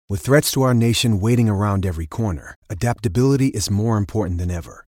With threats to our nation waiting around every corner, adaptability is more important than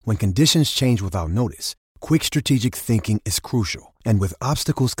ever. When conditions change without notice, quick strategic thinking is crucial. And with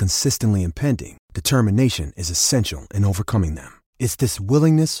obstacles consistently impending, determination is essential in overcoming them. It's this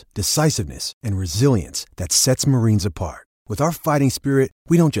willingness, decisiveness, and resilience that sets Marines apart. With our fighting spirit,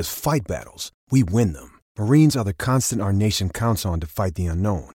 we don't just fight battles, we win them. Marines are the constant our nation counts on to fight the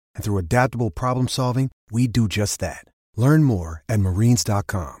unknown. And through adaptable problem solving, we do just that. Learn more at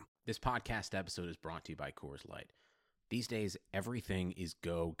marines.com. This podcast episode is brought to you by Coors Light. These days, everything is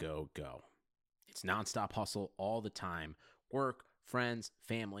go, go, go. It's nonstop hustle all the time. Work, friends,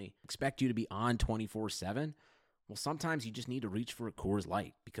 family, expect you to be on 24/7. Well, sometimes you just need to reach for a Coors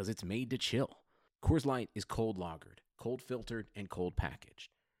Light because it's made to chill. Coors Light is cold lagered, cold filtered, and cold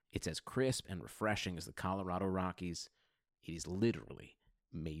packaged. It's as crisp and refreshing as the Colorado Rockies. It is literally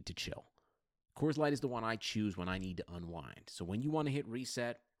made to chill. Coors Light is the one I choose when I need to unwind. So when you want to hit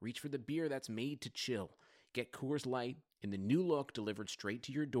reset, reach for the beer that's made to chill. Get Coors Light in the new look delivered straight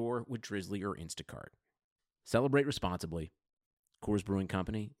to your door with Drizzly or Instacart. Celebrate responsibly. Coors Brewing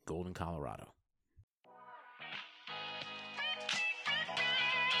Company, Golden, Colorado.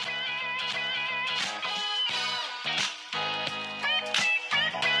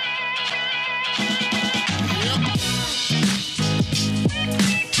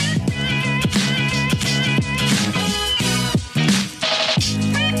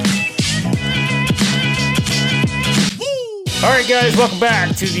 All right, guys, welcome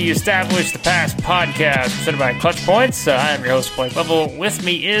back to the Establish the Pass podcast presented by Clutch Points. I am your host, Blake Lovell. With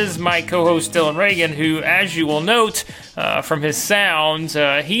me is my co-host, Dylan Reagan, who, as you will note from his sounds,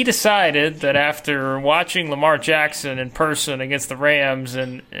 he decided that after watching Lamar Jackson in person against the Rams,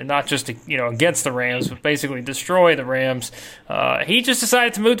 and not just against the Rams, but basically destroy the Rams, he just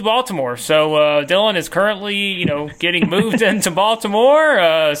decided to move to Baltimore. So Dylan is currently, getting moved into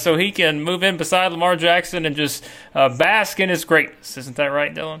Baltimore so he can move in beside Lamar Jackson and just bask in his greatness. Isn't that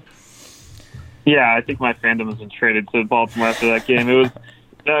right, Dylan? Yeah, I think my fandom has been traded to Baltimore after that game. It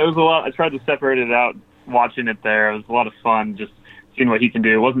was a lot. I tried to separate it out watching it there. It was a lot of fun just seeing what he can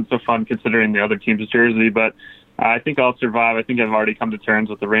do. It wasn't so fun considering the other team's jersey, but I think I'll survive. I think I've already come to terms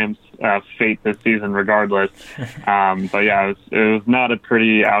with the Rams' fate this season regardless. But yeah, it was not a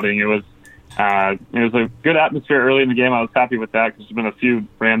pretty outing. It was a good atmosphere early in the game. I was happy with that because there's been a few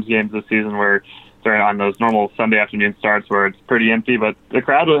Rams games this season where they're on those normal Sunday afternoon starts where it's pretty empty, but the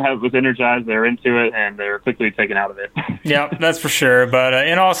crowd was energized. They were into it, and they were quickly taken out of it. Yeah, that's for sure. But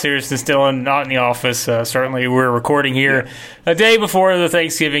in all seriousness, Dylan, not in the office. Certainly, we're recording here a day before the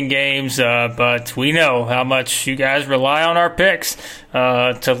Thanksgiving games, but we know how much you guys rely on our picks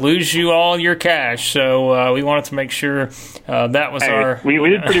to lose you all your cash. So we wanted to make sure that was We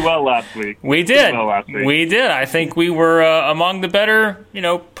did pretty well last week. We did. We did. I think we were among the better,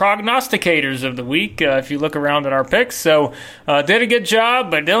 prognosticators of the week if you look around at our picks. So did a good job,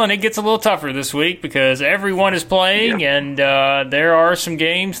 but Dylan, it gets a little tougher this week because everyone is playing, and there are some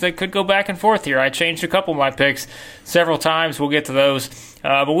games that could go back and forth here. I changed a couple of my picks several times. We'll get to those.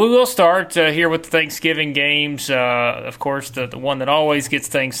 But we will start here with the Thanksgiving games. Of course, the one that always gets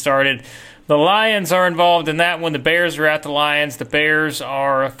things started. The Lions are involved in that one. The Bears are at the Lions. The Bears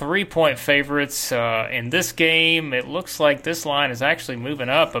are 3-point favorites in this game. It looks like this line is actually moving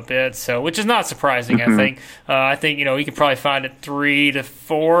up a bit, which is not surprising. Mm-hmm. I think you can probably find it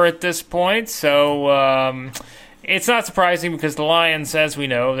 3-4 at this point. So it's not surprising because the Lions, as we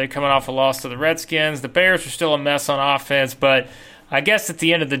know, they're coming off a loss to the Redskins. The Bears are still a mess on offense, but I guess at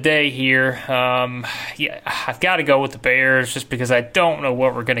the end of the day here, I've got to go with the Bears just because I don't know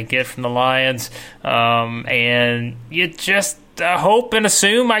what we're going to get from the Lions. And you just hope and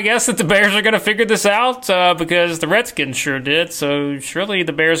assume, I guess, that the Bears are going to figure this out because the Redskins sure did. So surely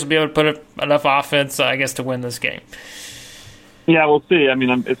the Bears will be able to put up enough offense, I guess, to win this game. Yeah, we'll see. I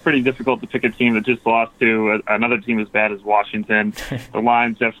mean, it's pretty difficult to pick a team that just lost to another team as bad as Washington. The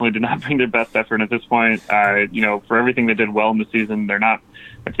Lions definitely did not bring their best effort at this point. For everything they did well in the season, they're not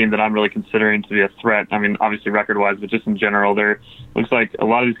a team that I'm really considering to be a threat. I mean, obviously record-wise, but just in general, looks like a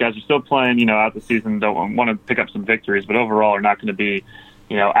lot of these guys are still playing, out the season, don't want to pick up some victories, but overall are not going to be,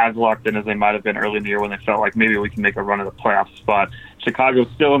 as locked in as they might have been early in the year when they felt like maybe we can make a run at the playoff spot. Chicago's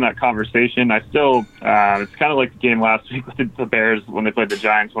still in that conversation. It's kind of like the game last week with the Bears when they played the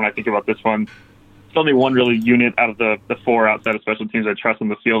Giants. When I think about this one, it's only one really unit out of the four outside of special teams I trust on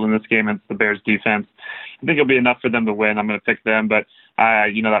the field in this game. It's the Bears defense. I think it'll be enough for them to win. I'm going to pick them, but now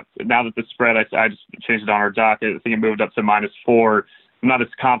that the spread, I just changed it on our docket. I think it moved up to -4. I'm not as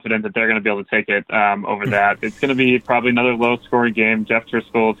confident that they're going to be able to take it over that. It's going to be probably another low-scoring game. Jeff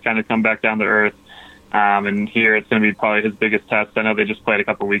Driscoll has kind of come back down to earth. And here it's going to be probably his biggest test. I know they just played a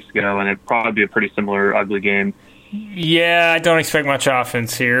couple weeks ago, and it'd probably be a pretty similar ugly game. Yeah, I don't expect much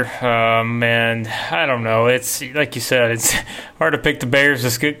offense here. And I don't know. It's like you said, it's hard to pick the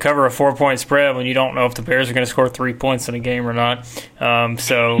Bears to cover a 4-point spread when you don't know if the Bears are going to score 3 points in a game or not.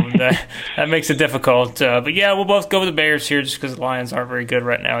 So that makes it difficult. But yeah, we'll both go with the Bears here just because the Lions aren't very good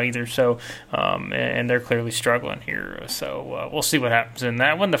right now either. So, and they're clearly struggling here. So we'll see what happens in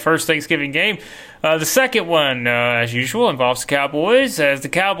that one. The first Thanksgiving game. The second one, as usual, involves the Cowboys, as the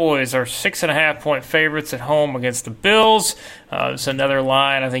Cowboys are 6.5-point favorites at home against the Bills. It's another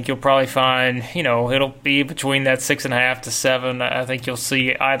line I think you'll probably find, it'll be between that 6.5 to 7. I think you'll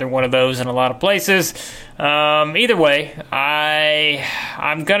see either one of those in a lot of places. Either way,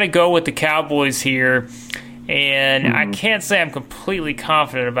 I'm going to go with the Cowboys here. And I can't say I'm completely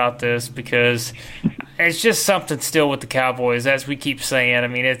confident about this because it's just something still with the Cowboys, as we keep saying. I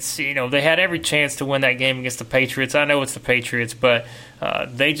mean, it's, they had every chance to win that game against the Patriots. I know it's the Patriots, but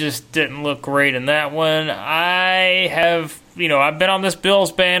they just didn't look great in that one. I've been on this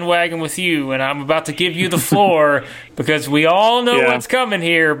Bills bandwagon with you, and I'm about to give you the floor because we all know what's coming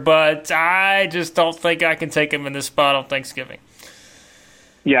here, but I just don't think I can take them in this spot on Thanksgiving.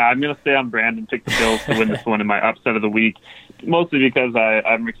 Yeah, I'm going to stay on brand and pick the Bills to win this one in my upset of the week, mostly because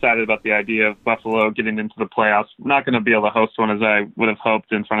I'm excited about the idea of Buffalo getting into the playoffs. I'm not going to be able to host one as I would have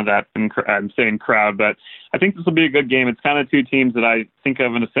hoped in front of that insane crowd, but I think this will be a good game. It's kind of two teams that I think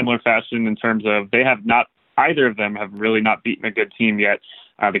of in a similar fashion in terms of either of them have really not beaten a good team yet.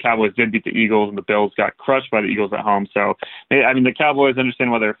 The Cowboys did beat the Eagles, and the Bills got crushed by the Eagles at home. So, the Cowboys understand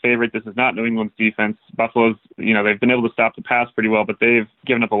why they're a favorite. This is not New England's defense. Buffalo's, they've been able to stop the pass pretty well, but they've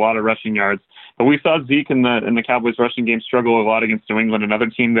given up a lot of rushing yards. But we saw Zeke in the Cowboys rushing game struggle a lot against New England, another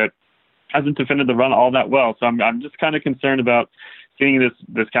team that hasn't defended the run all that well. So I'm just kind of concerned about seeing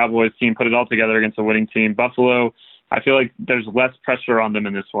this Cowboys team put it all together against a winning team. Buffalo, I feel like there's less pressure on them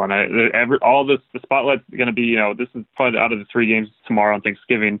in this one. The spotlight's going to be, this is probably out of the 3 games tomorrow on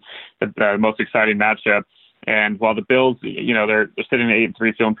Thanksgiving, the most exciting matchup. And while the Bills, they're sitting at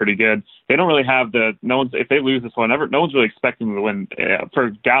 8-3, feeling pretty good. They don't really have if they lose this one, no one's really expecting them to win. For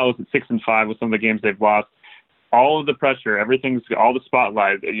Dallas at 6-5 with some of the games they've lost, all of the pressure, all the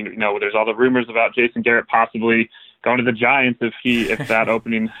spotlight. There's all the rumors about Jason Garrett possibly going to the Giants if that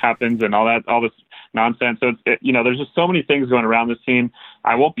opening happens, and all this nonsense. So there's just so many things going around this team.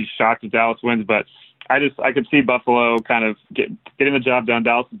 I won't be shocked if Dallas wins, but I could see Buffalo kind of getting the job done.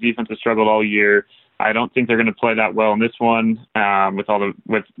 Dallas' defense has struggled all year. I don't think they're going to play that well in this one. With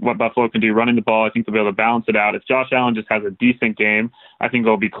what Buffalo can do running the ball, I think they'll be able to balance it out. If Josh Allen just has a decent game, I think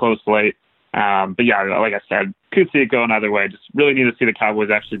it'll be close late. But yeah, like I said, could see it going either way. Just really need to see the Cowboys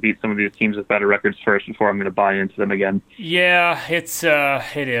actually beat some of these teams with better records first before I'm going to buy into them again. Yeah, it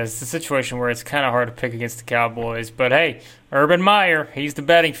is a situation where it's kind of hard to pick against the Cowboys. But hey, Urban Meyer, he's the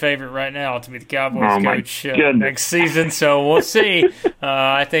betting favorite right now to be the Cowboys coach next season. So we'll see.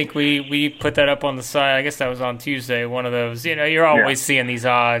 I think we put that up on the site. I guess that was on Tuesday. One of those. You're always seeing these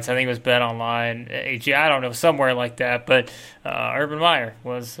odds. I think it was Bet Online, AG. I don't know, somewhere like that. But Urban Meyer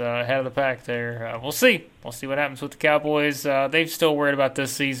was ahead of the pack there. We'll see. We'll see what happens with the Cowboys. They're still worried about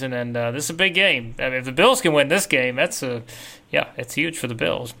this season, and this is a big game. I mean, if the Bills can win this game, it's huge for the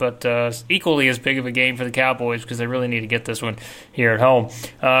Bills, but equally as big of a game for the Cowboys because they really need to get this one here at home.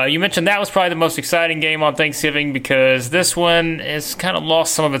 You mentioned that was probably the most exciting game on Thanksgiving because this one has kind of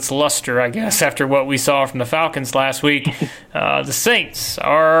lost some of its luster, I guess, after what we saw from the Falcons last week. The Saints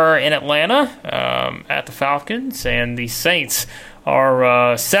are in Atlanta at the Falcons, and the Saints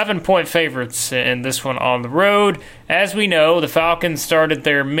are 7-point favorites in this one on the road. As we know, the Falcons started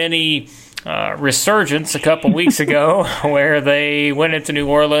their mini resurgence a couple weeks ago where they went into New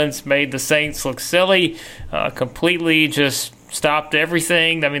Orleans, made the Saints look silly, completely just stopped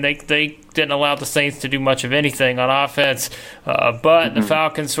everything. I mean, they didn't allow the Saints to do much of anything on offense, but the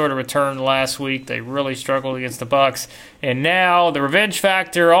Falcons sort of returned last week. They really struggled against the Bucs, and now the revenge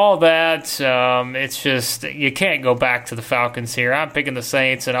factor, all that, it's just you can't go back to the Falcons here. I'm picking the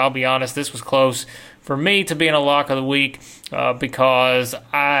Saints, and I'll be honest, this was close for me to being a lock of the week because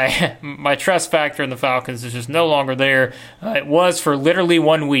my trust factor in the Falcons is just no longer there. It was for literally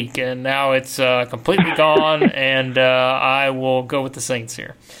 1 week, and now it's completely gone, and I will go with the Saints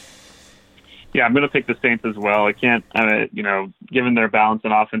here. Yeah, I'm going to pick the Saints as well. Given their balance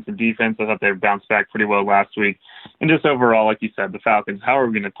in offense and defense, I thought they bounced back pretty well last week. And just overall, like you said, the Falcons, how are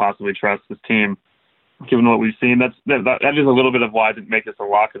we going to possibly trust this team given what we've seen? That is a little bit of why I didn't make this a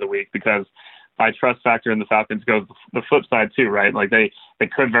lock of the week because my trust factor in the Falcons goes the flip side too, right? Like they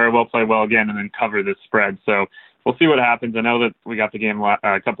could very well play well again and then cover this spread. So we'll see what happens. I know that we got the game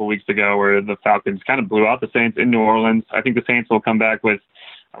a couple weeks ago where the Falcons kind of blew out the Saints in New Orleans. I think the Saints will come back with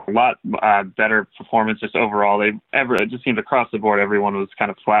a lot better performance just overall. It just seemed across the board everyone was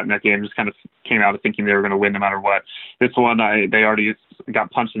kind of flat in that game, just kind of came out of thinking they were going to win no matter what. This one, they already got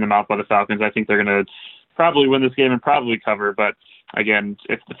punched in the mouth by the Falcons. I think they're going to probably win this game and probably cover. But again,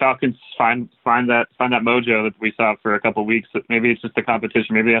 if the Falcons find that mojo that we saw for a couple of weeks, maybe it's just the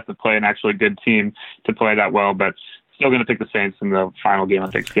competition. Maybe they have to play an actually good team to play that well. But still going to pick the Saints in the final game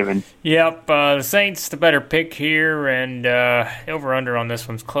on Thanksgiving. Yep, the Saints the better pick here, and over-under on this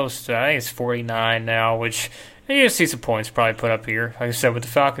one's close to, I think it's 49 now, which you see some points probably put up here. Like I said, with the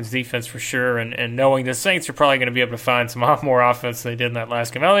Falcons' defense for sure, and knowing the Saints are probably going to be able to find some more offense than they did in that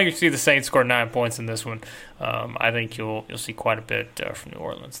last game. I don't think you see the Saints score 9 points in this one. I think you'll see quite a bit from New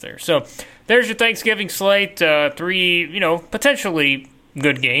Orleans there. So there's your Thanksgiving slate. 3, potentially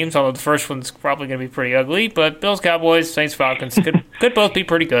good games, although the first one's probably going to be pretty ugly. But Bills, Cowboys, Saints, Falcons could both be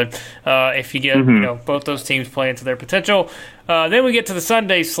pretty good if you get both those teams playing to their potential. Then we get to the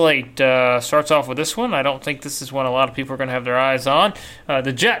Sunday slate. Starts off with this one. I don't think this is one a lot of people are going to have their eyes on.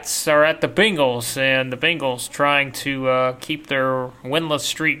 The Jets are at the Bengals, and the Bengals trying to keep their winless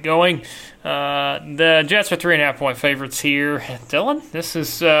streak going. The Jets are 3.5-point favorites here. Dylan, this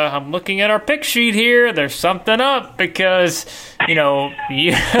is I'm looking at our pick sheet here. There's something up because I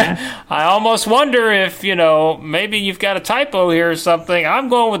almost wonder if maybe you've got a typo here or something. I'm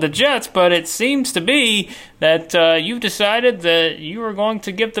going with the Jets, but it seems to be that you've decided that you are going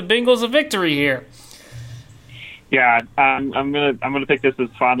to give the Bengals a victory here. Yeah, I'm gonna pick this as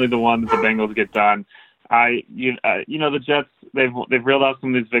finally the one that the Bengals get done. The Jets, they've reeled out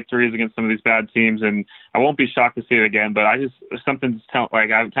some of these victories against some of these bad teams, and I won't be shocked to see it again. But I have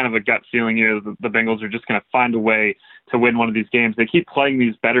kind of a gut feeling here that the Bengals are just going to find a way to win one of these games. They keep playing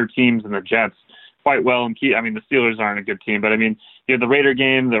these better teams than the Jets quite well, and the Steelers aren't a good team, but the Raider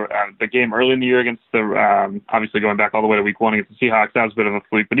game, the game early in the year against the obviously going back all the way to week 1 against the Seahawks, that was a bit of a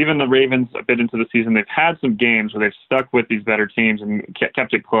fluke. But even the Ravens, a bit into the season, they've had some games where they've stuck with these better teams and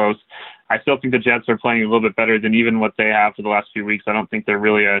kept it close. I still think the Jets are playing a little bit better than even what they have for the last few weeks. I don't think they're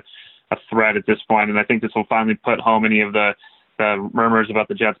really a threat at this point, and I think this will finally put home any of the murmurs about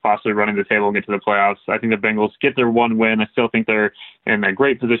the Jets possibly running the table and get to the playoffs. I think the Bengals get their one win. I still think they're in a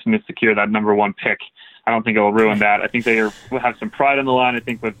great position to secure that number 1 pick. I don't think it will ruin that. I think they will have some pride on the line. I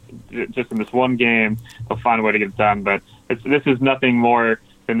think with just in this one game, they'll find a way to get it done. But this is nothing more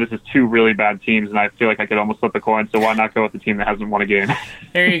than this is 2 really bad teams, and I feel like I could almost flip a coin, so why not go with the team that hasn't won a game?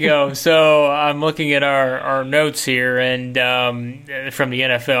 There you go. So I'm looking at our notes here, and from the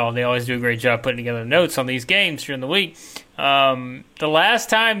NFL, they always do a great job putting together notes on these games during the week. The last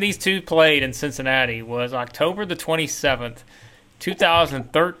time these two played in Cincinnati was October the 27th,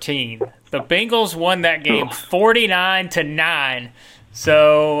 2013. The Bengals won that game 49-9.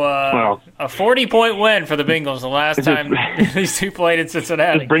 So a 40-point win for the Bengals the last time these two played in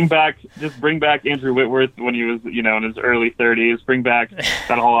Cincinnati. Just bring back Andrew Whitworth when he was in his early 30s. Bring back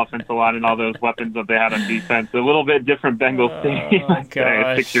that whole offensive line and all those weapons that they had on defense. A little bit different Bengals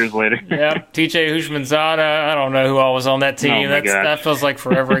team. 6 years later. Yeah, T.J. Houshmandzadeh. I don't know who all was on that team. That feels like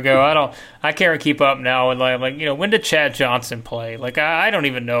forever ago. I can't keep up now. And when did Chad Johnson play? I don't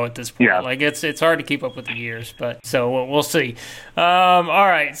even know at this point. Yeah. It's hard to keep up with the years. But so we'll see. All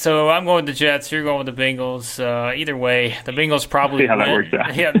right, so I'm going with the Jets. You're going with the Bengals. Either way, the Bengals probably see how win. That works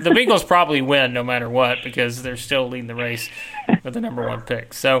out. Yeah, the Bengals probably win no matter what because they're still leading the race with the number 1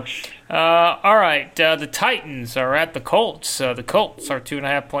 pick. So, all right, the Titans are at the Colts. The Colts are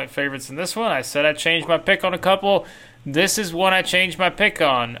 2.5-point favorites in this one. I said I changed my pick on a couple. This is one I changed my pick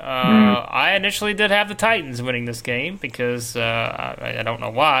on. I initially did have the Titans winning this game because I don't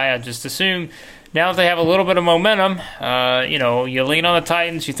know why. I just assumed now that they have a little bit of momentum, you lean on the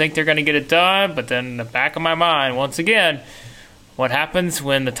Titans, you think they're going to get it done, but then in the back of my mind, once again, what happens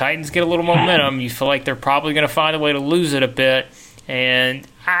when the Titans get a little momentum, you feel like they're probably going to find a way to lose it a bit. And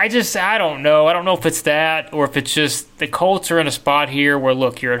I don't know. I don't know if it's that or if it's just the Colts are in a spot here where,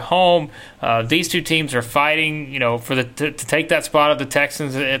 look, you're at home. These two teams are fighting, to take that spot of the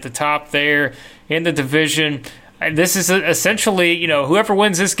Texans at the top there in the division. This is essentially, whoever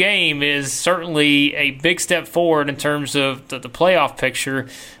wins this game is certainly a big step forward in terms of the playoff picture,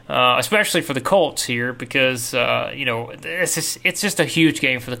 especially for the Colts here because, it's just a huge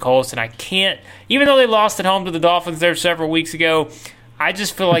game for the Colts. And I can't, even though they lost at home to the Dolphins there several weeks ago, I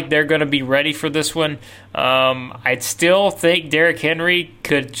just feel like they're going to be ready for this one. I'd still think Derrick Henry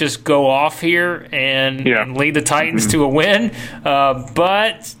could just go off here and lead the Titans to a win.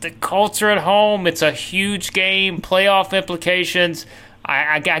 But the Colts are at home. It's a huge game, playoff implications.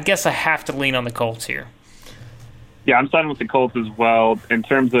 I guess I have to lean on the Colts here. Yeah, I'm siding with the Colts as well in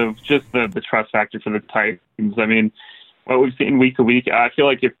terms of just the trust factor for the Titans. I mean, what we've seen week to week, I feel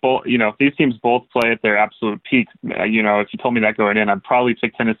like if these teams both play at their absolute peak, if you told me that going in, I'd probably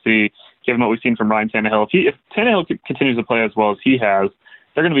pick Tennessee, given what we've seen from Ryan Tannehill. If Tannehill continues to play as well as he has,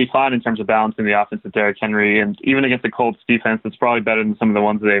 they're going to be fine in terms of balancing the offense with Derrick Henry, and even against the Colts defense, it's probably better than some of the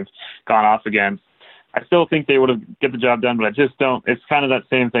ones they've gone off against. I still think they would have get the job done, but I just don't. It's kind of that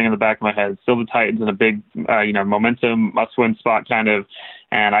same thing in the back of my head. Still the Titans in a big, momentum must-win spot kind of,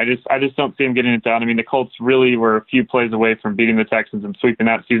 and I just don't see them getting it done. I mean, the Colts really were a few plays away from beating the Texans and sweeping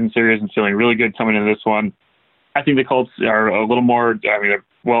that season series and feeling really good coming into this one. I think the Colts are a little more,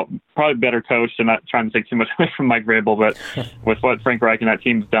 probably better coached, and not trying to take too much away from Mike Vrabel, but with what Frank Reich and that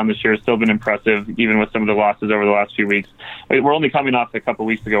team's done this year, it's still been impressive, even with some of the losses over the last few weeks. We're only coming off a couple of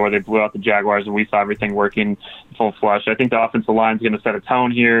weeks ago where they blew out the Jaguars, and we saw everything working full flush. I think the offensive line is going to set a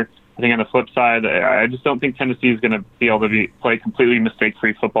tone here. I think on the flip side, I just don't think Tennessee is going to be able to play completely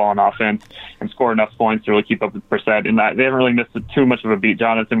mistake-free football on offense and score enough points to really keep up with Brissett. And they haven't really missed too much of a beat.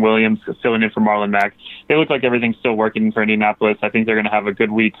 Jonathan Williams filling in for Marlon Mack. They look like everything's still working for Indianapolis. I think they're going to have a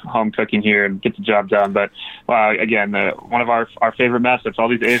good week home cooking here and get the job done. But, again, one of our favorite matchups, all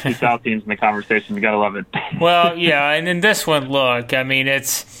these AFC South teams in the conversation. You got to love it. Well, yeah, and in this one, look, I mean,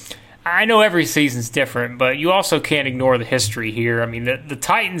 I know every season's different, but you also can't ignore the history here. I mean, the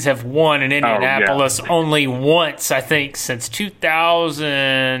Titans have won in Indianapolis only once, I think, since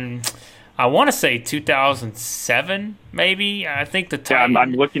 2000. I want to say 2007, maybe. I think the Titans. Yeah,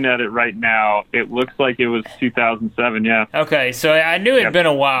 I'm looking at it right now. It looks like it was 2007. Yeah. Okay, so I knew it'd been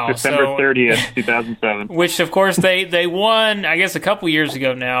a while. December 30th, 2007. Which, of course, they won. I guess a couple years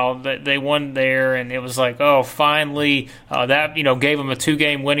ago now. They won there, and it was like, oh, finally, that gave them a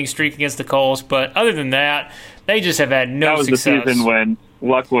 2-game winning streak against the Colts. But other than that, they just have had no success. That was the season when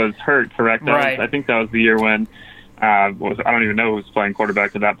Luck was hurt, correct? Right. I think that was the year when. I don't even know who was playing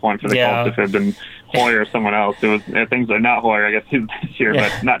quarterback at that point for the Colts. If it had been Hoyer or someone else, things are not Hoyer, I guess, this year,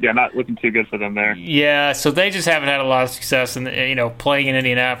 but not looking too good for them there. Yeah, so they just haven't had a lot of success in playing in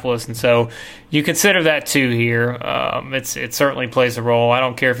Indianapolis, and so you consider that too here. It certainly plays a role. I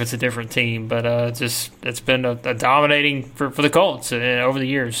don't care if it's a different team, but it's been a dominating for the Colts over the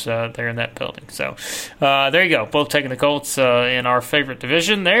years there in that building. So there you go, both taking the Colts in our favorite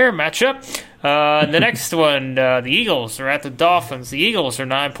division there matchup. The next one, the Eagles are at the Dolphins. The Eagles are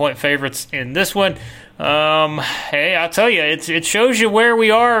 9-point favorites in this one. Hey, I'll tell you, it shows you where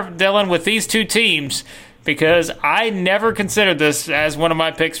we are, Dylan, with these two teams, because I never considered this as one of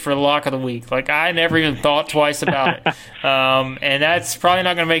my picks for the lock of the week. Like, I never even thought twice about it. And that's probably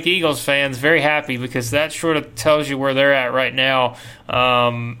not going to make Eagles fans very happy, because that sort of tells you where they're at right now.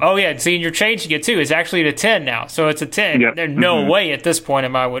 Seeing you're changing it too. It's actually at a 10 now. So it's a 10. Yep. There's no way at this point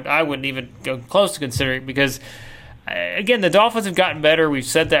I wouldn't even go close to considering it, because again, the Dolphins have gotten better. We've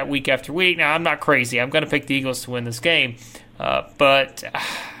said that week after week. Now, I'm not crazy. I'm going to pick the Eagles to win this game. But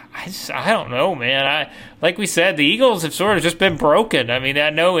I don't know, man. Like we said, the Eagles have sort of just been broken. I mean,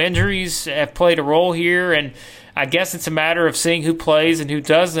 I know injuries have played a role here, and I guess it's a matter of seeing who plays and who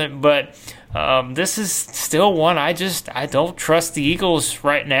doesn't. But this is still one I don't trust the Eagles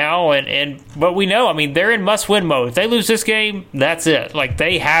right now. But we know, I mean, they're in must-win mode. If they lose this game, that's it. Like,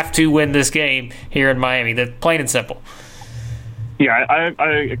 they have to win this game here in Miami. That's plain and simple. Yeah, I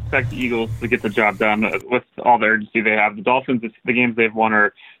expect the Eagles to get the job done with all the urgency they have. The Dolphins, the games they've won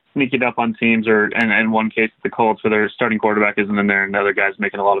are sneaking up on teams, and in one case, the Colts, where their starting quarterback isn't in there and the other guy's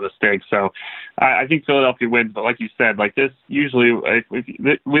making a lot of mistakes. So I think Philadelphia wins, but like you said, like this, usually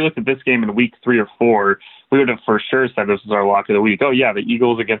if we looked at this game in week 3 or 4, we would have for sure said this is our lock of the week. Oh, yeah, the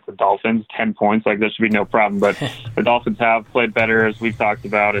Eagles against the Dolphins, 10 points, like there should be no problem. But the Dolphins have played better, as we've talked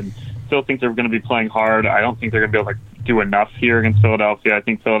about, and still think they're going to be playing hard. I don't think they're going to be able to do enough here against Philadelphia. I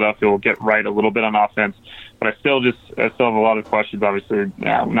think Philadelphia will get right a little bit on offense, but I still have a lot of questions, obviously,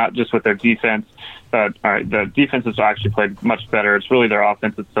 not just with their defense, but the defense has actually played much better. It's really their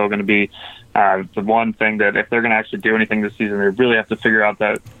offense that's still going to be the one thing that if they're going to actually do anything this season, they really have to figure out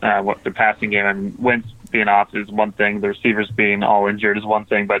that what the passing game. I mean, Wentz being off is one thing, the receivers being all injured is one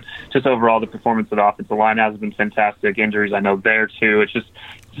thing, but just overall the performance of the offensive line has been fantastic. Injuries, I know, there too. It's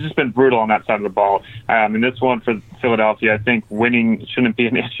just been brutal on that side of the ball. And this one for Philadelphia, I think winning shouldn't be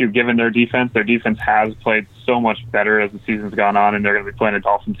an issue given their defense. Their defense has played so much better as the season's gone on, and they're going to be playing a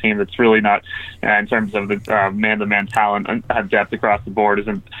Dolphins team that's really not, in terms of the man-to-man talent and depth across the board,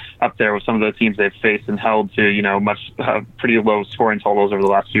 isn't up there with some of the teams they've faced and held to, pretty low scoring totals over the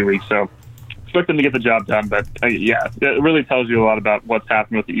last few weeks. So expect them to get the job done. But yeah, it really tells you a lot about what's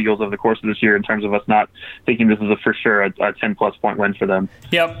happened with the Eagles over the course of this year in terms of us not thinking this is for sure a 10-plus point win for them.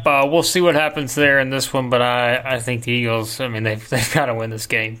 Yep, we'll see what happens there in this one, but I think the Eagles, I mean, they've got to win this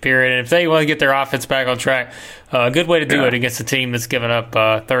game, period. And if they want to get their offense back on track, a good way to do it against a team that's given up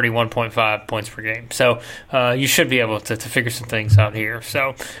 31.5 points per game. So you should be able to figure some things out here.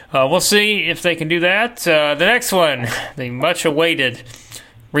 So we'll see if they can do that. The next one, the much-awaited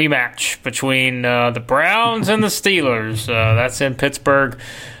rematch between the Browns and the Steelers. That's in Pittsburgh.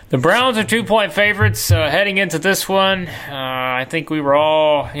 The Browns are 2-point favorites heading into this one. I think we were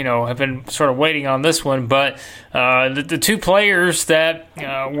all, have been sort of waiting on this one, but the two players that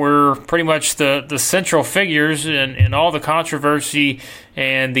were pretty much the central figures in all the controversy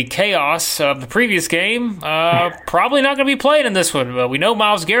and the chaos of the previous game, probably not going to be playing in this one. We know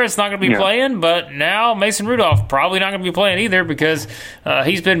Myles Garrett's not going to be playing, but now Mason Rudolph probably not going to be playing either because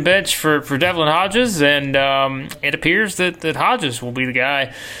he's been benched for Devlin Hodges, and it appears that Hodges will be the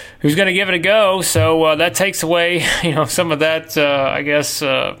guy who's going to give it a go. So that takes away, some of that,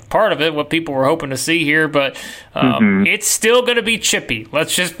 part of it, what people were hoping to see here. But it's still going to be chippy.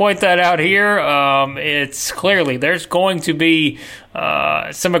 Let's just point that out here. It's clearly there's going to be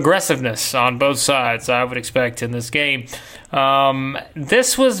some aggressiveness on both sides, I would expect, in this game.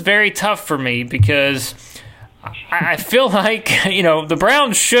 This was very tough for me because I feel like, the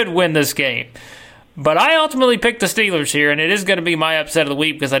Browns should win this game. But I ultimately picked the Steelers here, and it is going to be my upset of the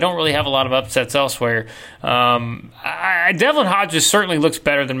week because I don't really have a lot of upsets elsewhere. Devlin Hodges certainly looks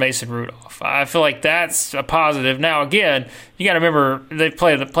better than Mason Rudolph. I feel like that's a positive. Now, again, you got to remember they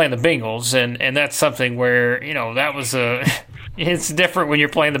playing the Bengals, and that's something where, that was a... It's different when you're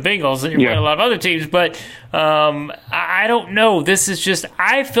playing the Bengals and you're playing a lot of other teams. But I don't know. This is just –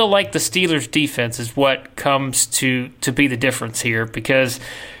 I feel like the Steelers' defense is what comes to be the difference here because –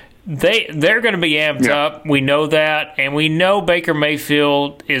 They're going to be amped up. We know that. And we know Baker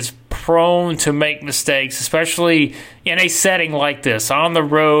Mayfield is prone to make mistakes, especially in a setting like this. On the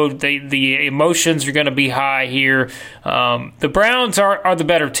road, the emotions are going to be high here. The Browns are the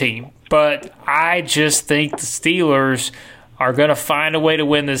better team. But I just think the Steelers are going to find a way to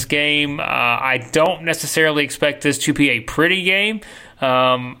win this game. I don't necessarily expect this to be a pretty game.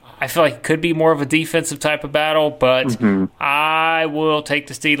 I feel like it could be more of a defensive type of battle, but I will take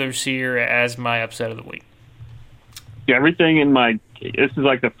the Steelers here as my upset of the week. Yeah, everything in my – this is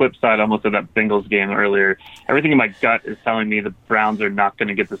like the flip side almost of that Bengals game earlier. Everything in my gut is telling me the Browns are not going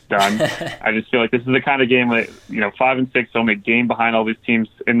to get this done. I just feel like this is the kind of game that, 5-6, only a game behind all these teams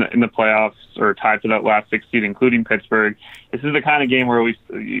in the playoffs or tied for that last 6 seed, including Pittsburgh. This is the kind of game where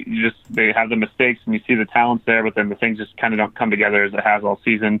they have the mistakes and you see the talents there, but then the things just kind of don't come together as it has all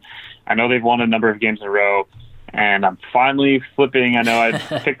season. I know they've won a number of games in a row, and I'm finally flipping. I know I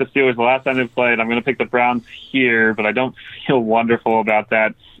picked the Steelers the last time they played. I'm going to pick the Browns here, but I don't feel wonderful about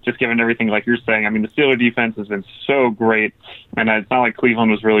that, just given everything like you're saying. I mean, the Steelers defense has been so great, and it's not like Cleveland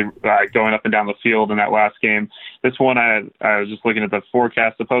was really going up and down the field in that last game. This one, I was just looking at the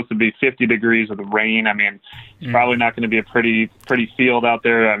forecast, supposed to be 50 degrees with rain. I mean, it's probably not going to be a pretty field out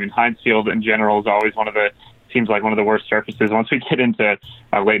there. I mean, Heinz Field in general is always seems like one of the worst surfaces. Once we get into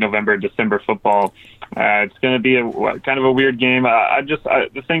late November, December football, it's going to be kind of a weird game.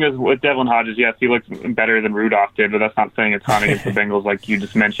 The thing is with Devlin Hodges, yes, he looks better than Rudolph did, but that's not saying a ton against the Bengals like you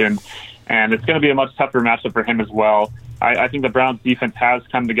just mentioned. And it's going to be a much tougher matchup for him as well. I think the Browns defense has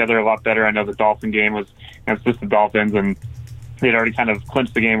come together a lot better. I know the Dolphin game was, it's just the Dolphins, and they'd already kind of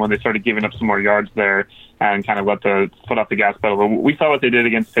clinched the game when they started giving up some more yards there and kind of let the foot off the gas pedal. But we saw what they did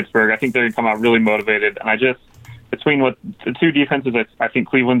against Pittsburgh. I think they're going to come out really motivated. And between what the two defenses, I think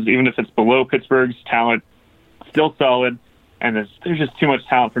Cleveland's, even if it's below Pittsburgh's talent, still solid. And there's just too much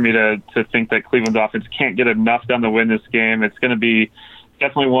talent for me to think that Cleveland's offense can't get enough done to win this game. It's going to be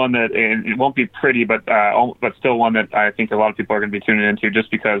definitely one that, and it won't be pretty, but still one that I think a lot of people are going to be tuning into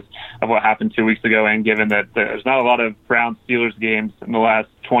just because of what happened 2 weeks ago, and given that there's not a lot of Browns-Steelers games in the last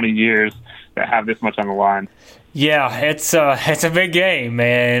 20 years that have this much on the line. Yeah, it's a big game,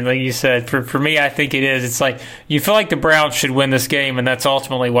 man. Like you said, for me, I think it is. It's like you feel like the Browns should win this game, and that's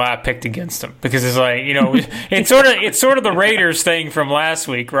ultimately why I picked against them, because it's like, it's sort of the Raiders thing from last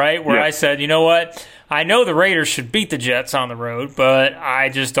week, right? Where I said, you know what, I know the Raiders should beat the Jets on the road, but I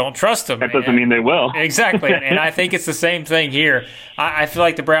just don't trust them. That doesn't mean they will. Exactly, and I think it's the same thing here. I feel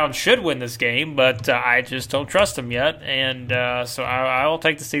like the Browns should win this game, but I just don't trust them yet, and so I will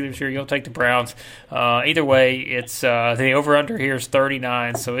take the Steelers here. You'll take the Browns. Either way, it's the over-under here is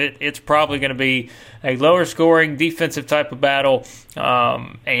 39, so it's probably going to be a lower-scoring defensive type of battle.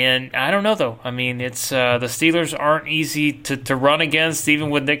 And I don't know, though. I mean, it's the Steelers aren't easy to run against, even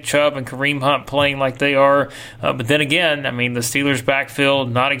with Nick Chubb and Kareem Hunt playing like they are. But then again, I mean, the Steelers'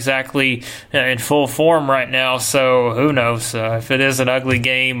 backfield not exactly in full form right now, so who knows? If it is an ugly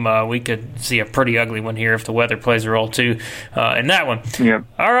game, we could see a pretty ugly one here if the weather plays a role, too, in that one. Yep.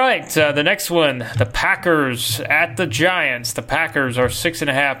 All right, the next one, the Packers at the Giants. The Packers are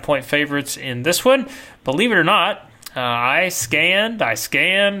 6.5-point favorites in this one. Believe it or not, I scanned, I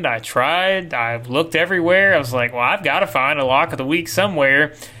tried, I've looked everywhere. I was like, well, I've got to find a lock of the week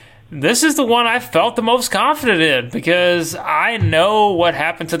somewhere. This is the one I felt the most confident in because I know what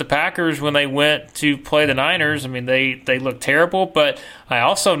happened to the Packers when they went to play the Niners. I mean, they looked terrible, but I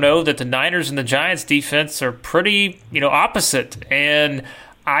also know that the Niners and the Giants defense are pretty, opposite. And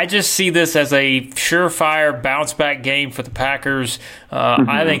I just see this as a surefire bounce-back game for the Packers.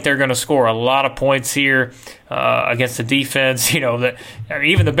 I think they're going to score a lot of points here against the defense. Even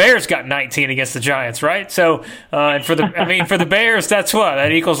the Bears got 19 against the Giants, right? So, and for the Bears, that's what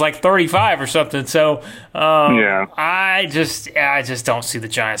that equals like 35 or something. So, yeah, I just don't see the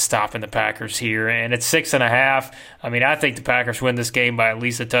Giants stopping the Packers here, and it's 6.5. I mean, I think the Packers win this game by at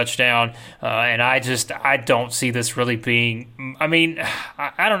least a touchdown, and I don't see this really being. I mean,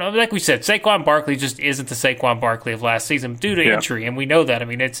 I don't know. Like we said, Saquon Barkley just isn't the Saquon Barkley of last season due to injury, and we know that. I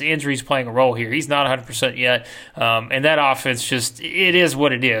mean, it's injuries playing a role here. He's not 100% yet, and that offense it is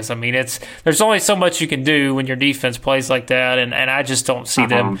what it is. I mean, there's only so much you can do when your defense plays like that, and I just don't see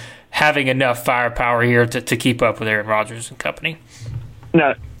them having enough firepower here to keep up with Aaron Rodgers and company.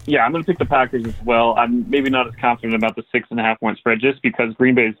 No. Yeah, I'm going to pick the Packers as well. I'm maybe not as confident about the 6.5-point spread just because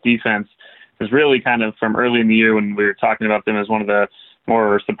Green Bay's defense is really kind of from early in the year when we were talking about them as one of the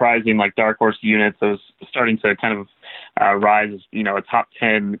more surprising, like, dark horse units that was starting to kind of rise as, a top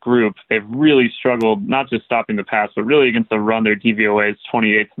 10 group. They've really struggled, not just stopping the pass, but really against the run. Their DVOA is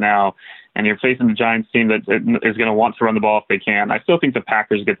 28th now. And you're facing the Giants team that is going to want to run the ball if they can. I still think the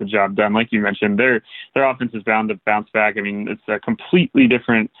Packers get the job done. Like you mentioned, their offense is bound to bounce back. I mean, it's a completely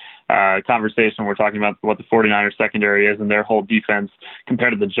different conversation. We're talking about what the 49ers secondary is and their whole defense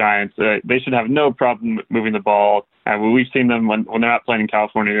compared to the Giants. They should have no problem moving the ball. We've seen them when they're not playing in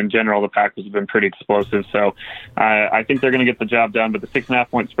California. In general, the Packers have been pretty explosive. So I think they're going to get the job done. But the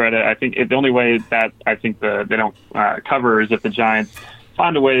 6.5-point spread, I think the only way that I think they don't cover is if the Giants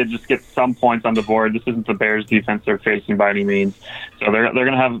find a way to just get some points on the board. This isn't the Bears defense they're facing by any means. So they're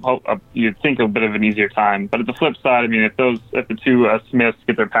going to have, you'd think, a bit of an easier time. But at the flip side, I mean, if the two Smiths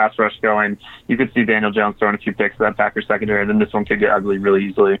get their pass rush going, you could see Daniel Jones throwing a few picks to that Packers secondary, and then this one could get ugly really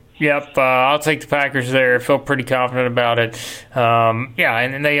easily. Yep, I'll take the Packers there. I feel pretty confident about it.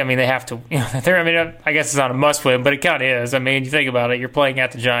 And they have to. I guess it's not a must-win, but it kind of is. I mean, you think about it, you're playing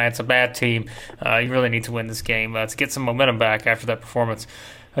at the Giants, a bad team. You really need to win this game to get some momentum back after that performance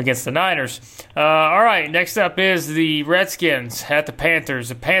against the Niners. All right, next up is the Redskins at the Panthers.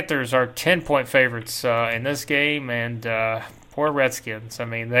 The Panthers are 10-point favorites in this game, and poor Redskins. I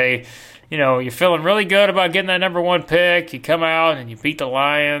mean, you're feeling really good about getting that number one pick. You come out and you beat the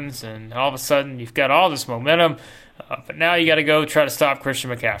Lions, and all of a sudden you've got all this momentum. But now you got to go try to stop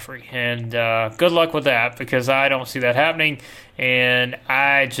Christian McCaffrey. And good luck with that because I don't see that happening. And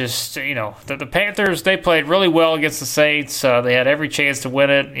I just, the Panthers, they played really well against the Saints. They had every chance to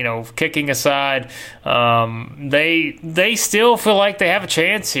win it, kicking aside. They still feel like they have a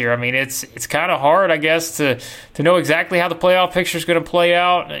chance here. I mean, it's kind of hard, I guess, to know exactly how the playoff picture is going to play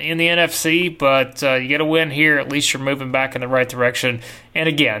out in the NFC. But you get a win here. At least you're moving back in the right direction. And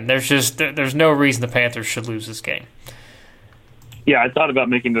again, there's no reason the Panthers should lose this game. Yeah, I thought about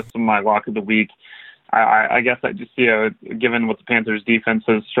making this my lock of the week. I guess I just see, given what the Panthers' defense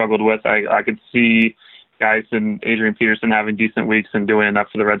has struggled with, I could see guys and Adrian Peterson having decent weeks and doing enough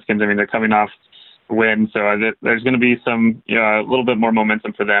for the Redskins. I mean, they're coming off a win, so there's going to be some, a little bit more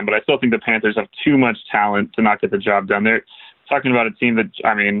momentum for them. But I still think the Panthers have too much talent to not get the job done. They're talking about a team that,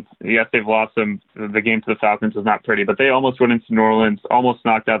 I mean, yes, they've lost them. The game to the Falcons is not pretty, but they almost went into New Orleans, almost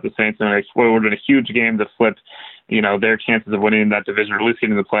knocked out the Saints, and it would have been a huge game to flip their chances of winning that division, or at least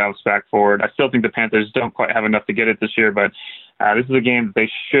getting the playoffs back forward. I still think the Panthers don't quite have enough to get it this year, but this is a game that they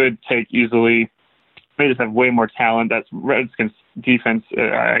should take easily. They just have way more talent. That's Redskins defense.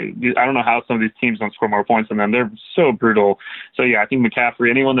 I don't know how some of these teams don't score more points than them. They're so brutal. So, yeah, I think McCaffrey,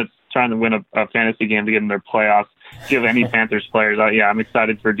 anyone that's trying to win a fantasy game to get in their playoffs. If you have any Panthers players, I'm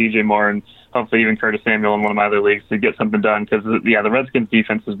excited for DJ Moore and hopefully even Curtis Samuel in one of my other leagues to get something done because, the Redskins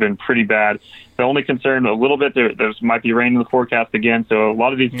defense has been pretty bad. The only concern a little bit, there might be rain in the forecast again, so a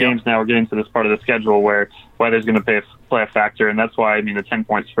lot of these games now are getting to this part of the schedule where weather's going to play a factor, and that's why, the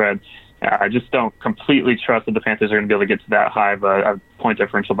 10-point spread, I just don't completely trust that the Panthers are going to be able to get to that high of a point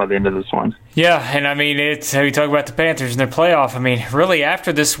differential by the end of this one. Yeah, and it's we talk about the Panthers and their playoff. Really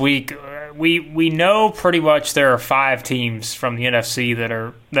after this week, we know pretty much there are 5 teams from the NFC that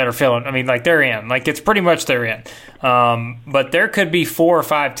are filling. They're in. It's pretty much they're in. But there could be 4 or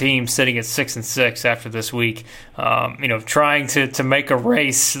 5 teams sitting at 6-6 after this week. Trying to make a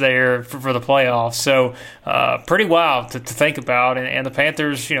race there for the playoffs. So pretty wild to think about. And the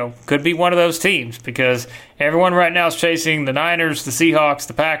Panthers, could be one of those teams because everyone right now is chasing the Niners, the Seahawks,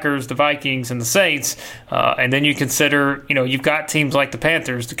 the Packers, the Vikings, and the Saints. And then you consider, you've got teams like the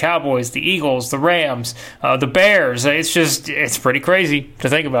Panthers, the Cowboys, the Eagles, the Rams, the Bears. It's pretty crazy to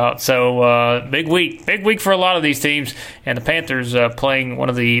think about. So big week for a lot of these teams. And the Panthers playing one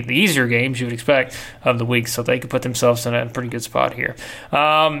of the easier games you would expect of the week. So they could put themselves in a pretty good spot here.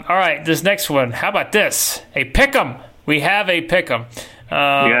 All right, this next one. How about this? A pick'em. We have a pick'em.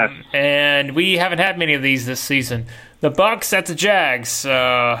 Yes. And we haven't had many of these this season. The Bucks at the Jags.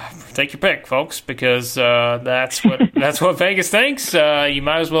 Take your pick, folks, because that's what Vegas thinks. You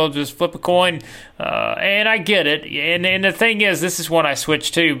might as well just flip a coin. And I get it. And the thing is, this is one I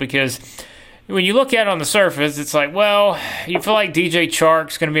switched to because when you look at it on the surface, it's like, well, you feel like DJ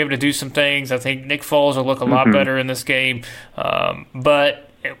Chark's going to be able to do some things. I think Nick Foles will look a lot better in this game. But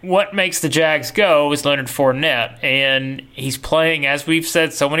what makes the Jags go is Leonard Fournette, and he's playing, as we've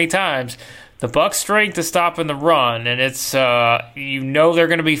said so many times, the Bucs' strength is stopping the run, and it's they're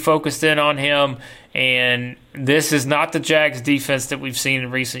going to be focused in on him. And this is not the Jags defense that we've seen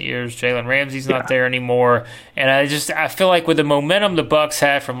in recent years. Jalen Ramsey's not there anymore. And I feel like with the momentum the Bucs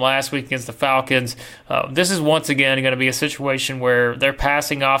had from last week against the Falcons, this is once again going to be a situation where their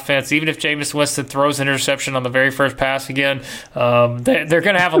passing offense, even if Jameis Winston throws an interception on the very first pass again, they're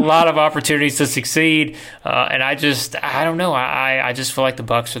going to have a lot of opportunities to succeed. And I don't know. I just feel like the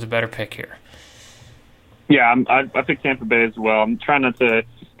Bucs are the better pick here. Yeah, I picked Tampa Bay as well. I'm trying not to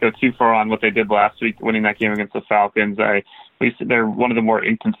go too far on what they did last week, winning that game against the Falcons. They're one of the more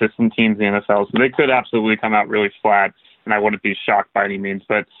inconsistent teams in the NFL, so they could absolutely come out really flat, and I wouldn't be shocked by any means.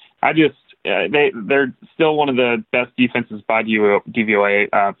 But they're still one of the best defenses by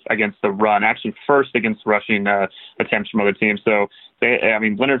DVOA against the run, actually first against rushing attempts from other teams. So,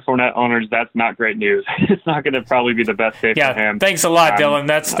 Leonard Fournette owners, that's not great news. It's not going to probably be the best day for him. Thanks a lot, Dylan.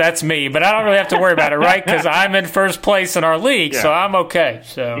 That's me. But I don't really have to worry about it, right? Because I'm in first place in our league, so I'm okay.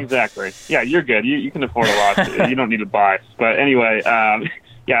 So exactly. Yeah, you're good. You can afford a lot. You don't need to buy. But anyway, but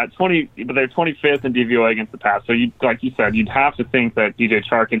they're 25th in DVOA against the pass. So, like you said, you'd have to think that DJ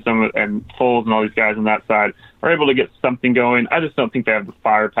Chark and Foles and all these guys on that side are able to get something going. I just don't think they have the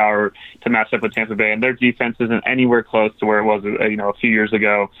firepower to match up with Tampa Bay, and their defense isn't anywhere close to where it was, a few years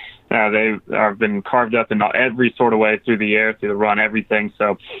ago. They have been carved up in every sort of way through the air, through the run, everything.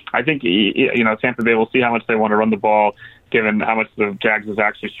 So, I think Tampa Bay will see how much they want to run the ball, given how much the Jags has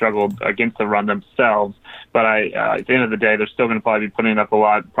actually struggled against the run themselves. But at the end of the day, they're still going to probably be putting up a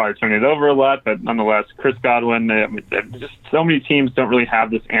lot, probably turning it over a lot. But nonetheless, Chris Godwin, just so many teams don't really have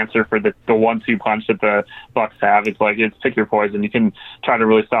this answer for the 1-2 punch that the Bucs have. It's like, it's pick your poison. You can try to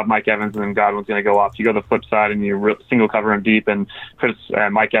really stop Mike Evans, and then Godwin's going to go off. You go the flip side, and you single cover him deep, and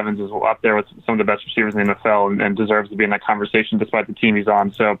Mike Evans is up there with some of the best receivers in the NFL and deserves to be in that conversation despite the team he's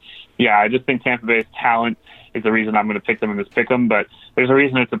on. So, yeah, I just think Tampa Bay's talent is the reason I'm going to pick them in this pick'em, but there's a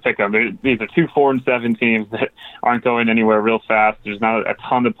reason it's a pick'em. These are 2 4-7 teams that aren't going anywhere real fast. There's not a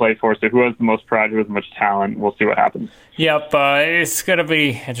ton to play for, so who has the most pride, who has the most talent, we'll see what happens. Yep, it's going to be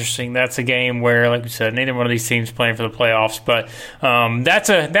interesting. That's a game where, like we said, neither one of these teams playing for the playoffs, but that's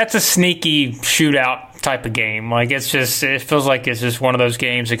a sneaky shootout type of game. It feels like it's just one of those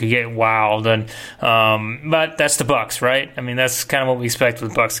games that could get wild, and but that's the Bucs, right? That's kind of what we expect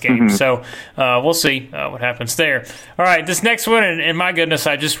with Bucs games. So we'll see what happens there. All right, this next one, and my goodness,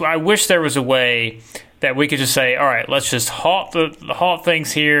 I wish there was a way that we could just say, all right, let's just halt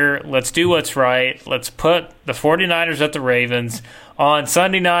things here. Let's do what's right. Let's put the 49ers at the Ravens on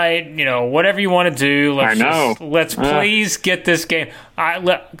Sunday night. Whatever you want to do. Let's please get this game.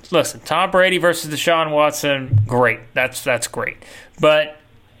 Listen, Tom Brady versus Deshaun Watson, great. That's great. But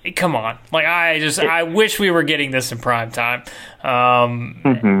come on. Like, I wish we were getting this in prime time.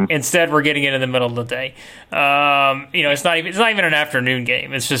 Instead, we're getting it in the middle of the day. It's not even an afternoon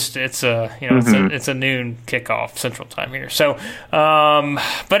game. It's a noon kickoff Central Time here. So,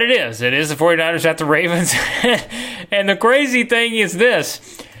 but it is the 49ers at the Ravens. And the crazy thing is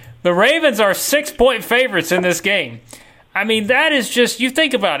this: the Ravens are 6-point favorites in this game. I mean, that is just, you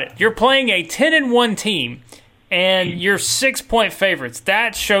think about it. You're playing a 10-1 team, and you're 6-point favorites.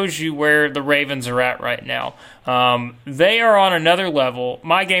 That shows you where the Ravens are at right now. They are on another level.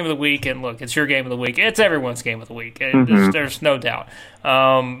 My game of the week, and look, it's your game of the week. It's everyone's game of the week. There's no doubt.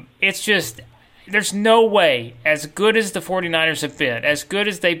 It's just, there's no way, as good as the 49ers have been, as good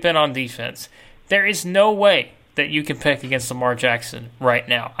as they've been on defense, there is no way that you can pick against Lamar Jackson right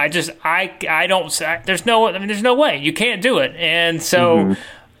now. There's no way. You can't do it. And so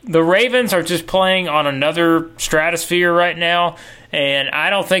the Ravens are just playing on another stratosphere right now, and I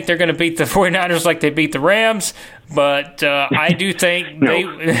don't think they're going to beat the 49ers like they beat the Rams, but I do think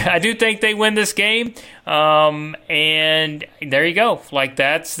they win this game. And there you go. Like,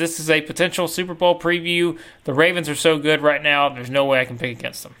 this is a potential Super Bowl preview. The Ravens are so good right now, there's no way I can pick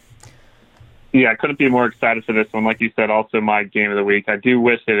against them. Yeah, I couldn't be more excited for this one. Like you said, also my game of the week. I do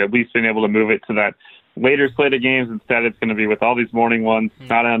wish they'd at least been able to move it to that later slate of games. Instead, it's going to be with all these morning ones,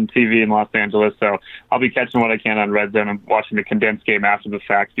 not on TV in Los Angeles. So I'll be catching what I can on Red Zone and watching the condensed game after the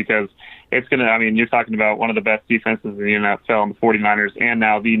fact, because it's going to, I mean, you're talking about one of the best defenses in the NFL in the 49ers, and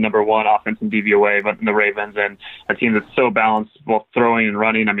now the number one offense in DVOA, but in the Ravens, and a team that's so balanced, both throwing and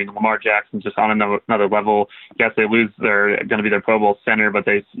running. I mean, Lamar Jackson's just on another level. Yes, they lose they're going to be their Pro Bowl center, but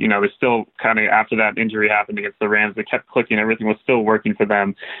they're still kind of, after that injury happened against the Rams, they kept clicking. Everything was still working for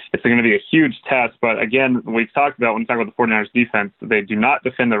them. It's going to be a huge test, but again, we've talked about, when we talk about the 49ers defense, they do not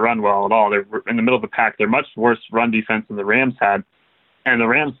defend the run well at all. They're in the middle of the pack. They're much worse run defense than the Rams had. And the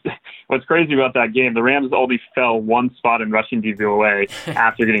Rams, what's crazy about that game, the Rams only fell one spot in rushing DVOA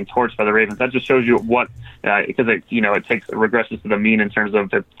after getting torched by the Ravens. That just shows you what, because it regresses to the mean in terms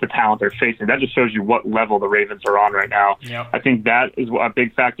of the talent they're facing. That just shows you what level the Ravens are on right now. Yep. I think that is a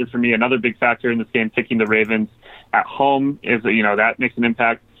big factor for me. Another big factor in this game, picking the Ravens at home, is that makes an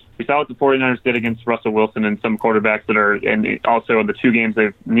impact. We saw what the 49ers did against Russell Wilson and some quarterbacks and also in the two games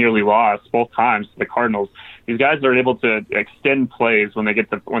they've nearly lost, both times, the Cardinals. These guys are able to extend plays when they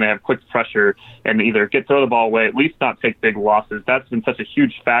have quick pressure and either throw the ball away, at least not take big losses. That's been such a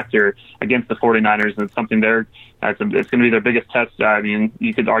huge factor against the 49ers, and it's something it's going to be their biggest test. I mean,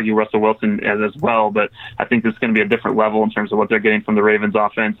 you could argue Russell Wilson as well, but I think this is going to be a different level in terms of what they're getting from the Ravens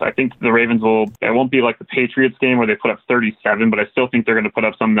offense. I think the Ravens it won't be like the Patriots game where they put up 37, but I still think they're going to put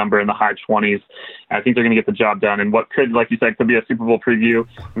up some number in the high 20s. I think they're going to get the job done, and what could, like you said, could be a Super Bowl preview.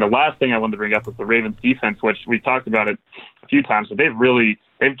 And the last thing I wanted to bring up was the Ravens defense, which we talked about it a few times, but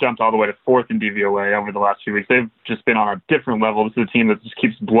they've jumped all the way to fourth in DVOA over the last few weeks. They've just been on a different level. This is a team that just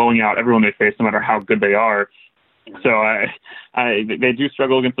keeps blowing out everyone they face, no matter how good they are. So they do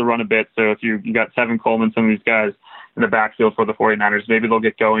struggle against the run a bit. So if you got Tevin Coleman, some of these guys in the backfield for the 49ers, maybe they'll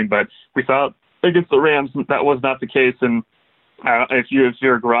get going. But we saw against the Rams that was not the case. And if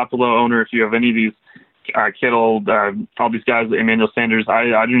you're a Garoppolo owner, if you have any of these Kittle, all these guys, Emmanuel Sanders,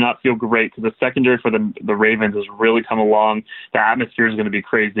 I do not feel great, because the secondary for the Ravens has really come along. The atmosphere is going to be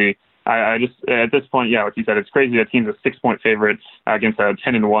crazy. I just, at this point, yeah, like you said, it's crazy that team's a 6-point favorite against a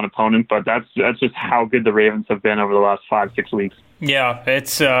 10-1 opponent, but that's just how good the Ravens have been over the last 5-6 weeks. Yeah,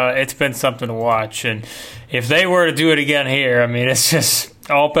 it's been something to watch, and if they were to do it again here, I mean, it's just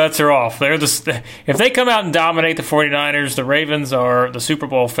all bets are off. If they come out and dominate the 49ers, the Ravens are the Super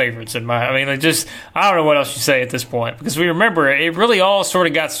Bowl favorites I don't know what else you say at this point, because we remember it really all sort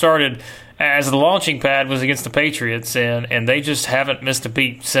of got started as the launching pad was against the Patriots, and they just haven't missed a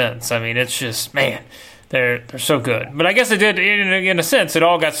beat since. I mean, it's just, man, they're so good. But I guess it did, in a sense, it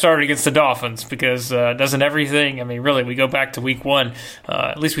all got started against the Dolphins, because doesn't everything, I mean, really, we go back to week one,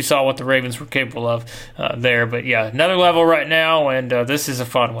 at least we saw what the Ravens were capable of there. But yeah, another level right now, and this is a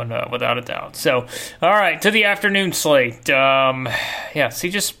fun one, without a doubt. So, all right, to the afternoon slate.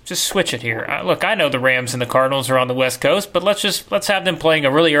 Just switch it here. Look, I know the Rams and the Cardinals are on the West Coast, but let's have them playing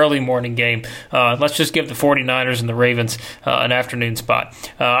a really early morning game. Let's just give the 49ers and the Ravens an afternoon spot.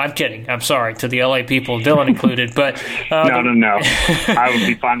 I'm kidding. I'm sorry to the LA people, Dylan included, but no. I would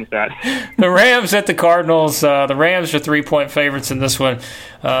be fine with that. The Rams at the Cardinals. The Rams are 3-point favorites in this one.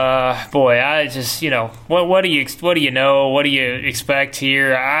 I just, what do you know? What do you expect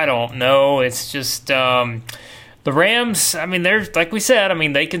here? I don't know. It's just the Rams, I mean, they're like we said, I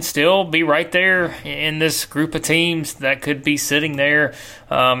mean, they can still be right there in this group of teams that could be sitting there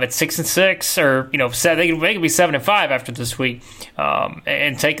at 6-6, or they could be 7-5 after this week,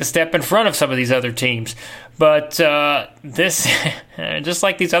 and take a step in front of some of these other teams. But this, just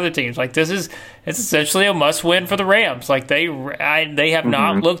like these other teams, like it's essentially a must-win for the Rams. Like they have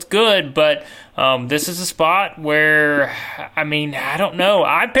not looked good, but this is a spot where, I mean, I don't know.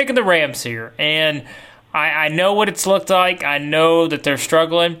 I'm picking the Rams here, and I know what it's looked like. I know that they're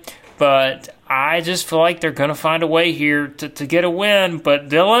struggling, but I just feel like they're going to find a way here to get a win. But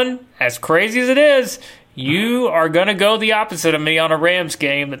Dylan, as crazy as it is, you are going to go the opposite of me on a Rams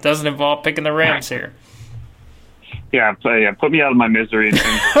game that doesn't involve picking the Rams here. Yeah, put me out of my misery in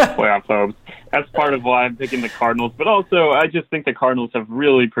terms of playoff hopes. That's part of why I'm picking the Cardinals. But also, I just think the Cardinals have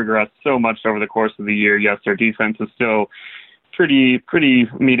really progressed so much over the course of the year. Yes, their defense is still pretty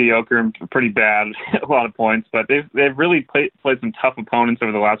mediocre and pretty bad, a lot of points, but they've really played some tough opponents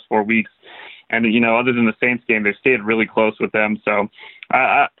over the last 4 weeks. And, other than the Saints game, they've stayed really close with them. So,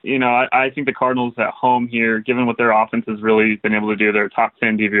 I think the Cardinals at home here, given what their offense has really been able to do, they're top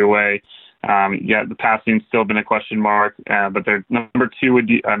 10 DVOA. The passing's still been a question mark, but they're number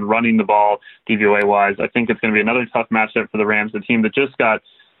 2 on running the ball DVOA-wise. I think it's going to be another tough matchup for the Rams, the team that just got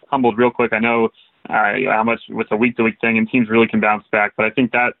humbled real quick. I know how much with a week-to-week thing, and teams really can bounce back. But I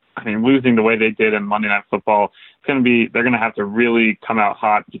think losing the way they did in Monday Night Football, they're going to have to really come out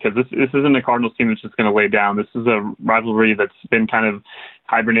hot, because this isn't a Cardinals team that's just going to lay down. This is a rivalry that's been kind of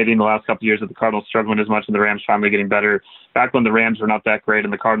hibernating the last couple of years, with the Cardinals struggling as much and the Rams finally getting better. Back when the Rams were not that great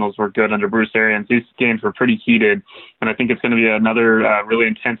and the Cardinals were good under Bruce Arians, these games were pretty heated, and I think it's going to be another really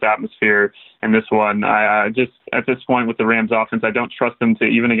intense atmosphere in this one. I just, at this point with the Rams offense, I don't trust them to,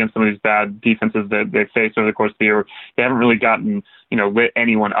 even against some of these bad defenses that they faced over the course of the year, they haven't really gotten, lit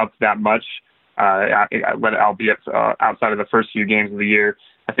anyone up that much, albeit outside of the first few games of the year.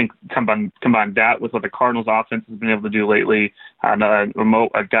 I think combine that with what the Cardinals offense has been able to do lately, a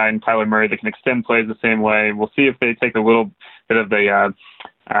guy in Kyler Murray that can extend plays the same way. We'll see if they take a little bit of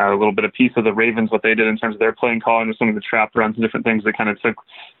a piece of the Ravens, what they did in terms of their playing calling with some of the trap runs and different things that kind of took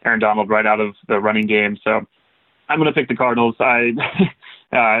Aaron Donald right out of the running game. So I'm going to pick the Cardinals.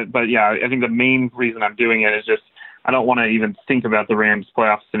 But yeah, I think the main reason I'm doing it is just I don't want to even think about the Rams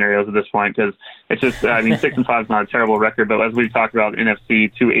playoff scenarios at this point, because it's just, 6-5 is not a terrible record, but as we've talked about,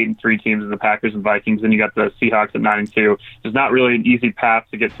 NFC, 2 8-3 teams in the Packers and Vikings, and you got the Seahawks at 9-2. There's not really an easy path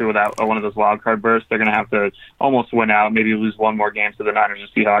to get to without one of those wild card bursts. They're going to have to almost win out, maybe lose one more game to the Niners or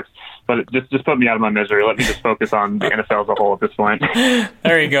Seahawks. But just put me out of my misery. Let me just focus on the NFL as a whole at this point.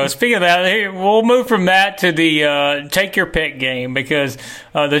 There you go. Speaking of that, we'll move from that to the take your pick game, because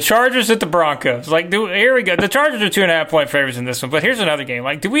the Chargers at the Broncos. Here we go. The Chargers are 2.5-point favorites in this one. But here's another game.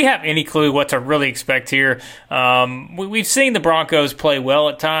 Do we have any clue what to really expect here? We've seen the Broncos play well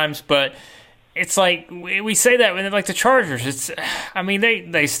at times, but it's like we say that when the Chargers.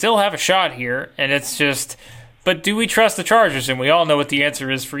 They still have a shot here, and it's just. But do we trust the Chargers? And we all know what the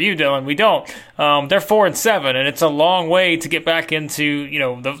answer is for you, Dylan. We don't. They're 4-7, and it's a long way to get back into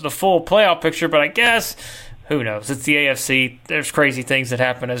the full playoff picture. But I guess who knows? It's the AFC. There's crazy things that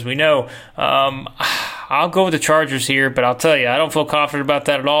happen, as we know. I'll go with the Chargers here, but I'll tell you, I don't feel confident about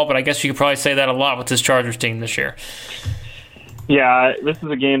that at all. But I guess you could probably say that a lot with this Chargers team this year. Yeah, this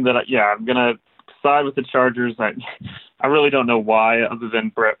is a game that I'm gonna side with the Chargers. I really don't know why, other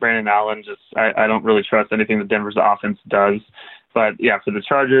than Brandon Allen. I don't really trust anything that Denver's offense does. But yeah, for the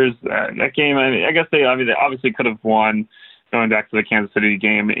Chargers, that game, I guess they obviously could have won. Going back to the Kansas City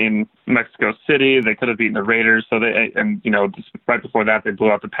game in Mexico City, they could have beaten the Raiders. So just right before that, they blew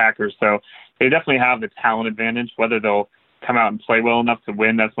out the Packers. So they definitely have the talent advantage. Whether they'll come out and play well enough to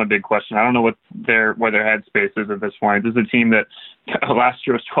win, that's my big question. I don't know where their headspace is at this point. This is a team that last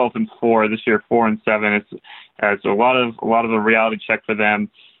year was 12-4, this year 4-7. It's a lot of a reality check for them.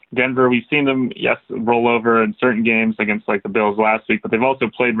 Denver, we've seen them, yes, roll over in certain games against the Bills last week, but they've also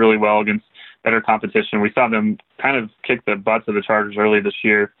played really well against better competition. We saw them kind of kick the butts of the Chargers early this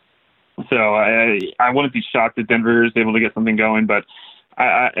year. So I wouldn't be shocked if Denver is able to get something going, but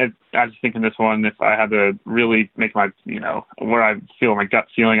I just think in this one, if I had to really make my, where I feel my gut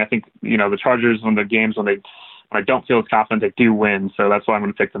feeling, I think, the Chargers, when the games, when I don't feel as confident, they do win. So that's why I'm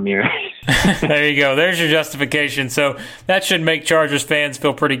going to pick them here. There you go. There's your justification. So that should make Chargers fans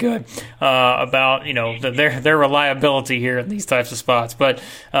feel pretty good about, their reliability here in these types of spots. But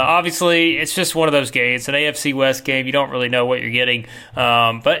obviously, it's just one of those games. It's an AFC West game. You don't really know what you're getting.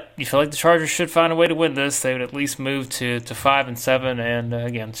 But you feel like the Chargers should find a way to win this. They would at least move to 5-7. And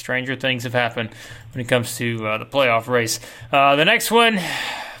again, stranger things have happened when it comes to the playoff race. The next one,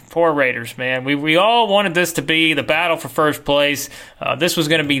 Poor Raiders, man. We all wanted this to be the battle for first place. This was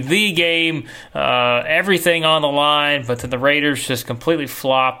going to be the game, everything on the line, but then the Raiders just completely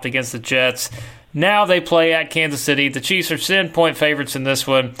flopped against the Jets. Now they play at Kansas City. The Chiefs are 10-point favorites in this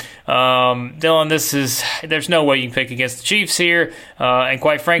one. Dylan, there's no way you can pick against the Chiefs here. And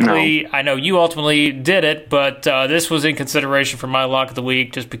quite frankly, no. I know you ultimately did it, but this was in consideration for my lock of the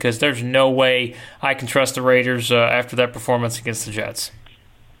week just because there's no way I can trust the Raiders after that performance against the Jets.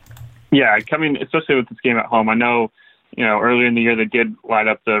 Yeah, especially with this game at home. I know, earlier in the year they did light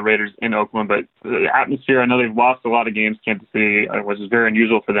up the Raiders in Oakland, but the atmosphere, I know they've lost a lot of games, Kansas City, which is very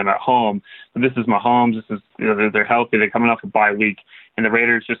unusual for them at home. But this is Mahomes. This is, they're healthy. They're coming off a bye week, and the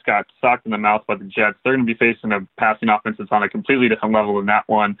Raiders just got socked in the mouth by the Jets. They're going to be facing a passing offense that's on a completely different level than that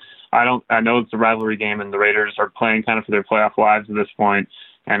one. I know it's a rivalry game, and the Raiders are playing kind of for their playoff lives at this point.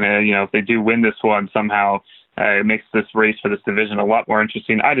 And, if they do win this one somehow, it makes this race for this division a lot more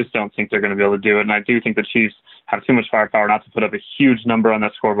interesting. I just don't think they're going to be able to do it, and I do think the Chiefs have too much firepower not to put up a huge number on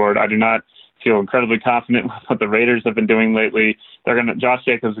that scoreboard. I do not feel incredibly confident with what the Raiders have been doing lately. Josh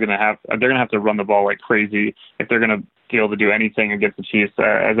Jacobs they're going to have to run the ball like crazy if they're going to be able to do anything against the Chiefs.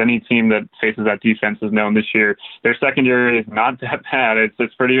 As any team that faces that defense has known this year, their secondary is not that bad.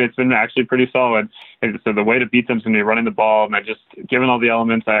 It's been actually pretty solid. And so the way to beat them is going to be running the ball, and given all the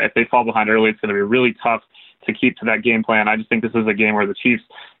elements, if they fall behind early, it's going to be really tough to keep to that game plan. I just think this is a game where the Chiefs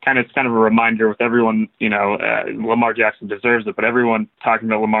it's kind of a reminder with everyone, Lamar Jackson deserves it, but everyone talking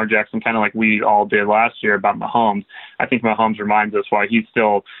about Lamar Jackson kind of like we all did last year about Mahomes. I think Mahomes reminds us why he's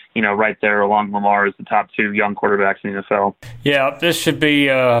still, right there along Lamar as the top two young quarterbacks in the NFL. Yeah, this should be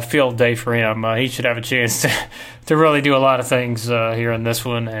a field day for him. He should have a chance to really do a lot of things here in this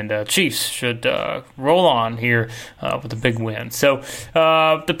one, and Chiefs should roll on here with a big win. So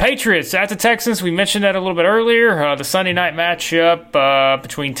the Patriots at the Texans, we mentioned that a little bit earlier, the Sunday night matchup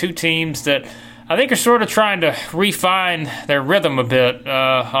between two teams that I think are sort of trying to refine their rhythm a bit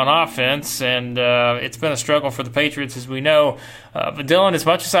on offense, and it's been a struggle for the Patriots, as we know. But Dylan, as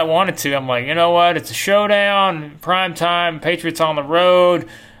much as I wanted to, I'm like, you know what? It's a showdown, prime time, Patriots on the road.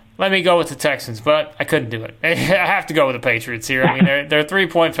 Let me go with the Texans, but I couldn't do it. I have to go with the Patriots here. I mean, they're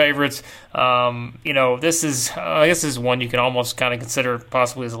 3-point favorites. This is one you can almost kind of consider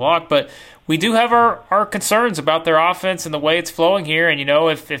possibly as a lock, but we do have our concerns about their offense and the way it's flowing here. And,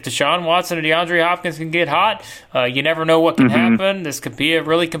 if Deshaun Watson and DeAndre Hopkins can get hot, you never know what can happen. This could be a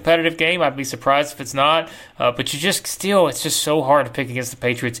really competitive game. I'd be surprised if it's not. But it's just so hard to pick against the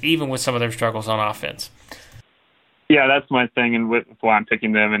Patriots, even with some of their struggles on offense. Yeah, that's my thing, and with why I'm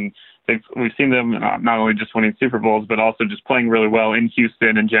picking them. And we've seen them not only just winning Super Bowls, but also just playing really well in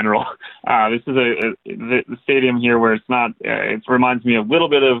Houston in general. This is the stadium here where it's not. It reminds me a little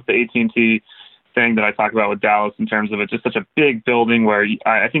bit of the AT&T thing that I talk about with Dallas in terms of it's just such a big building where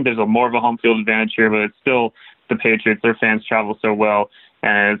I think there's more of a home field advantage here, but it's still the Patriots. Their fans travel so well,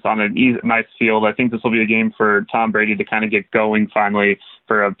 and it's on a nice field. I think this will be a game for Tom Brady to kind of get going finally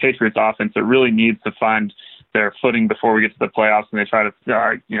for a Patriots offense that really needs to find their footing before we get to the playoffs, and they try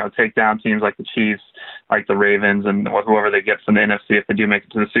to take down teams like the Chiefs, like the Ravens, and whoever they get from the NFC if they do make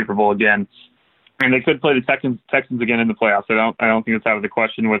it to the Super Bowl again. And they could play the Texans again in the playoffs. I don't think it's out of the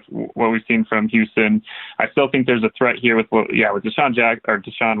question with what we've seen from Houston. I still think there's a threat here with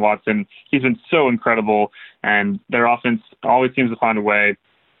Deshaun Watson. He's been so incredible, and their offense always seems to find a way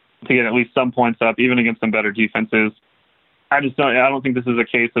to get at least some points up, even against some better defenses. I don't think this is a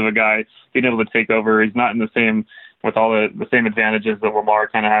case of a guy being able to take over. He's not in the same with all the same advantages that Lamar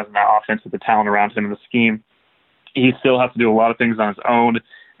kind of has in that offense with the talent around him in the scheme. He still has to do a lot of things on his own,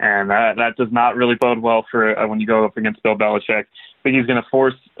 and that does not really bode well for when you go up against Bill Belichick. I think he's going to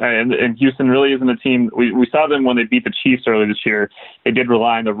force, and Houston really isn't a team. We saw them when they beat the Chiefs earlier this year. They did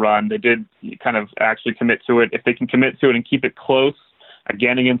rely on the run. They did kind of actually commit to it. If they can commit to it and keep it close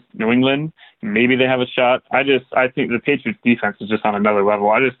again against New England, maybe they have a shot. I think the Patriots defense is just on another level.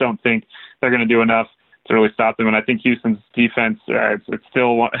 I just don't think they're going to do enough to really stop them. And I think Houston's defense, it's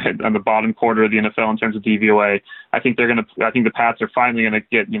still on the bottom quarter of the NFL in terms of DVOA. I think the Pats are finally going to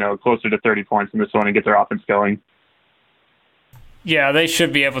get, closer to 30 points in this one and get their offense going. Yeah, they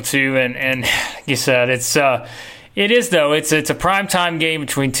should be able to. And you said it is, though. It's a primetime game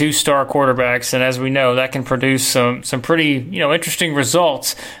between two star quarterbacks, and as we know, that can produce some pretty interesting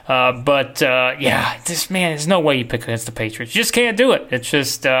results. But there's no way you pick against the Patriots. You just can't do it. It's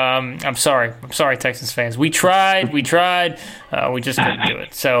just I'm sorry, Texans fans. We tried, we just couldn't do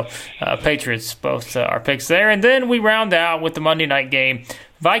it. So Patriots, both our picks there, and then we round out with the Monday night game.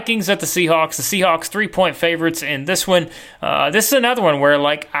 Vikings at the Seahawks. The Seahawks 3-point favorites in this one. This is another one where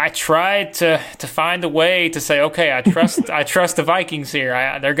I tried to find a way to say, okay, I trust the Vikings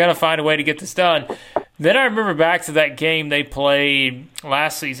here. They're going to find a way to get this done. Then I remember back to that game they played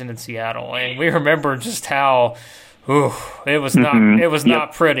last season in Seattle, and we remember just how it was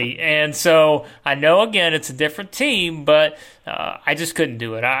not pretty. And so I know, again, it's a different team, but I just couldn't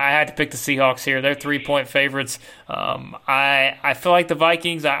do it. I had to pick the Seahawks here. They're 3-point favorites. I feel like the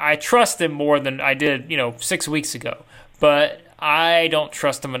Vikings, I trust them more than I did 6 weeks ago, but I don't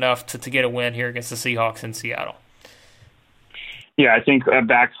trust them enough to get a win here against the Seahawks in Seattle. Yeah, I think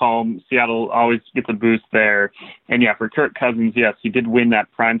back home, Seattle always gets a boost there. And yeah, for Kirk Cousins, yes, he did win that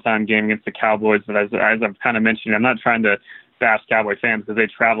primetime game against the Cowboys. But as I've kind of mentioned, I'm not trying to bash Cowboy fans because they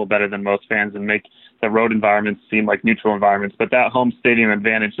travel better than most fans and make the road environments seem like neutral environments. But that home stadium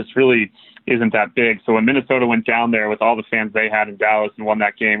advantage just really isn't that big. So when Minnesota went down there with all the fans they had in Dallas and won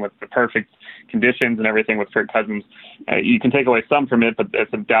that game with the perfect conditions and everything with Kirk Cousins, you can take away some from it, but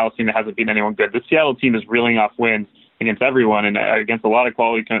it's a Dallas team that hasn't beaten anyone good. The Seattle team is reeling off wins against everyone and against a lot of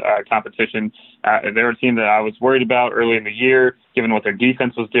quality competition. They're a team that I was worried about early in the year, given what their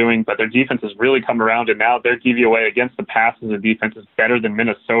defense was doing, but their defense has really come around, and now their DVOA against the pass as a defense is better than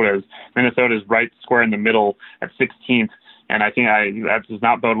Minnesota's. Minnesota's right square in the middle at 16th, and I think that does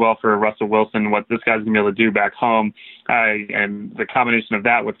not bode well for Russell Wilson, what this guy's going to be able to do back home. And the combination of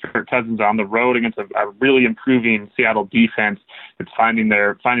that with Kirk Cousins on the road against a really improving Seattle defense that's finding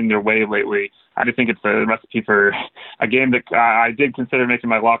their way lately. I just think it's a recipe for a game that I did consider making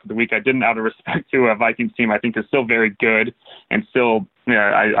my lock of the week. I didn't, out of respect to a Vikings team I think is still very good and still,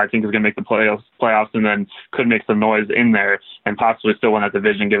 I think is going to make the playoffs and then could make some noise in there and possibly still win that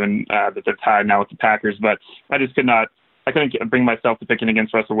division given that they're tied now with the Packers. But I couldn't bring myself to picking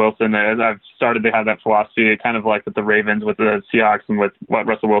against Russell Wilson. As I've started to have that philosophy, kind of like with the Ravens, with the Seahawks, and with what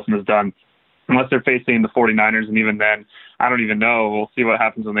Russell Wilson has done. Unless they're facing the 49ers, and even then, I don't even know. We'll see what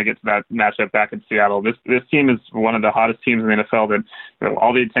happens when they get to that matchup back in Seattle. This team is one of the hottest teams in the NFL. That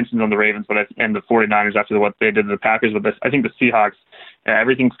all the attention's on the Ravens, and the 49ers after what they did to the Packers. But I think the Seahawks,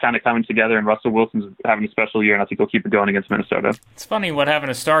 everything's kind of coming together, and Russell Wilson's having a special year, and I think he'll keep it going against Minnesota. It's funny what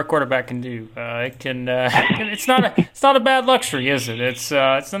having a star quarterback can do. It's not a bad luxury, is it? It's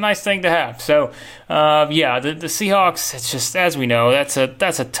a nice thing to have. So, the Seahawks. It's just, as we know, that's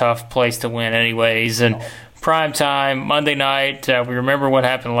a tough place to win, anyways, and. Prime time, Monday night. We remember what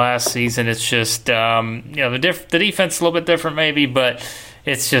happened last season. It's just, the defense is a little bit different maybe, but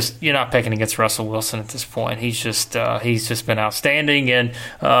it's just, you're not picking against Russell Wilson at this point. He's just been outstanding, and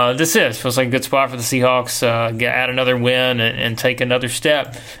this feels like a good spot for the Seahawks. Add another win and take another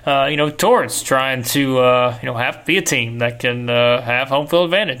step, towards trying to, be a team that can have home field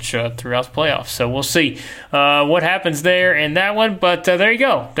advantage throughout the playoffs. So we'll see what happens there in that one. But there you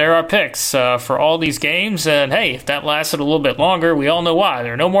go. There are picks for all these games, and hey, if that lasted a little bit longer, we all know why.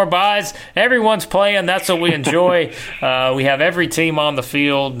 There are no more buys. Everyone's playing. That's what we enjoy. We have every team on the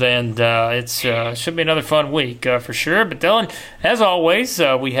field, and it should be another fun week for sure. But Dylan, as always,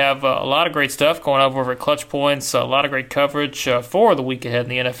 we have a lot of great stuff going over at Clutch Points, a lot of great coverage for the week ahead in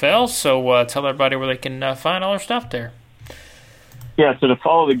the NFL. So tell everybody where they can find all our stuff there. Yeah, so to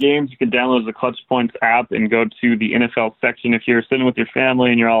follow the games, you can download the Clutch Points app and go to the NFL section. If you're sitting with your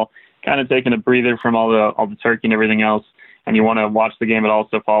family and you're all kind of taking a breather from all the turkey and everything else, and you want to watch the game but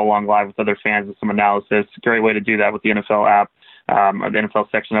also follow along live with other fans with some analysis, great way to do that with the NFL app. The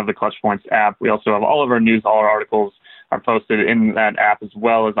NFL section of the Clutch Points app. We also have all of our news, all our articles are posted in that app, as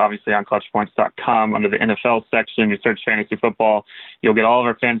well as obviously on ClutchPoints.com under the NFL section. You search fantasy football, you'll get all of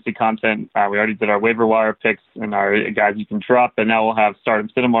our fantasy content. We already did our waiver wire picks and our guys you can drop, and now we'll have start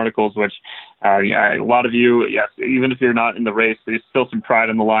and sit-em articles, which a lot of you, yes, even if you're not in the race, there's still some pride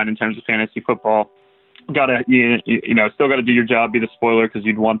on the line in terms of fantasy football. Still got to do your job, be the spoiler, because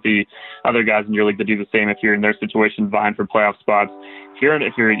you'd want the other guys in your league to do the same if you're in their situation, vying for playoff spots.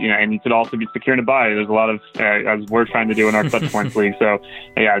 If you're, and you could also be securing a bye. There's a lot of, as we're trying to do in our Clutch Points League. So,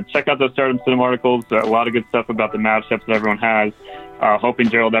 check out those start and sit-em articles. A lot of good stuff about the matchups that everyone has. Hoping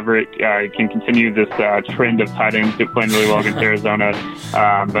Gerald Everett can continue this trend of tight ends playing really well against Arizona.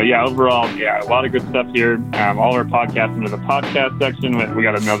 Overall, a lot of good stuff here. All our podcasts into the podcast section. We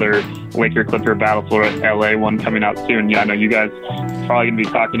got another Laker Clipper Battle for LA one coming out soon. Yeah, I know you guys are probably going to be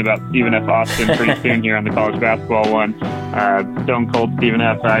talking about Stephen F. Austin pretty soon here on the college basketball one. Stone Cold Stephen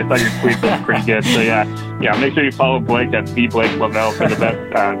F. I thought your tweet was pretty good. So make sure you follow Blake at @BlakeLavelle for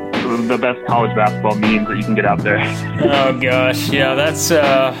the best college basketball memes that you can get out there. Oh gosh, yeah,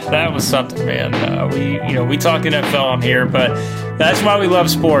 that was something, man. We talk NFL on here, but that's why we love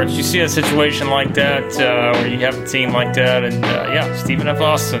sports. You see a situation like that where you have a team like that, and Stephen F.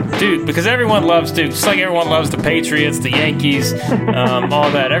 Austin, Duke, because everyone loves Duke, just like everyone loves the Patriots, the Yankees,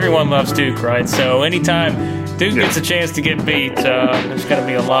 all that. Everyone loves Duke, right? So anytime Duke gets a chance to get beat, there's going to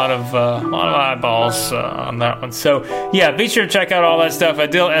be a lot of eyeballs on that one. So be sure to check out all that stuff. As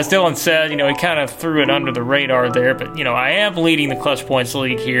Dylan said, he kind of threw it under the radar there, but I am leading the Clutch Points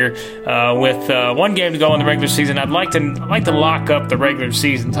League here with one game to go in the regular season. I'd like to lock up the regular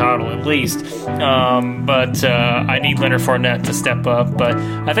season title at least, but I need Leonard Fournette to step up. But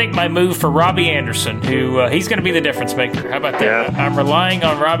I think my move for Robbie Anderson, who he's going to be the difference maker. How about that? I'm relying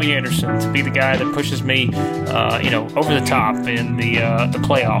on Robbie Anderson to be the guy that pushes me, over the top in the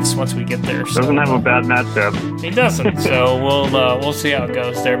playoffs once we get there. Doesn't have a bad matchup. He doesn't. So we'll see how it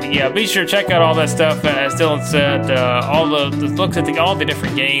goes there. But be sure to check out all that stuff. As Dylan said, all the looks at all the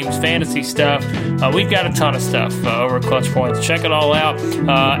different games, fantasy stuff. We've got a ton of stuff over at Clutch Points. Check it all out.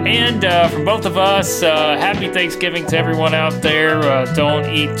 And from both of us, happy Thanksgiving to everyone out there.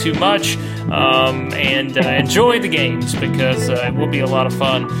 Don't eat too much. And enjoy the games, because it will be a lot of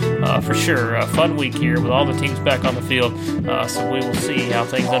fun for sure. A fun week here with all the teams back on the field. So we will see how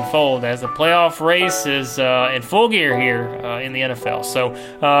things unfold as the playoff race is in full gear here in the NFL.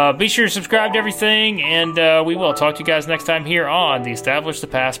 So be sure to subscribe to everything, and we will talk to you guys next time here on the Establish the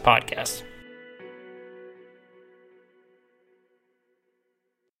Pass podcast.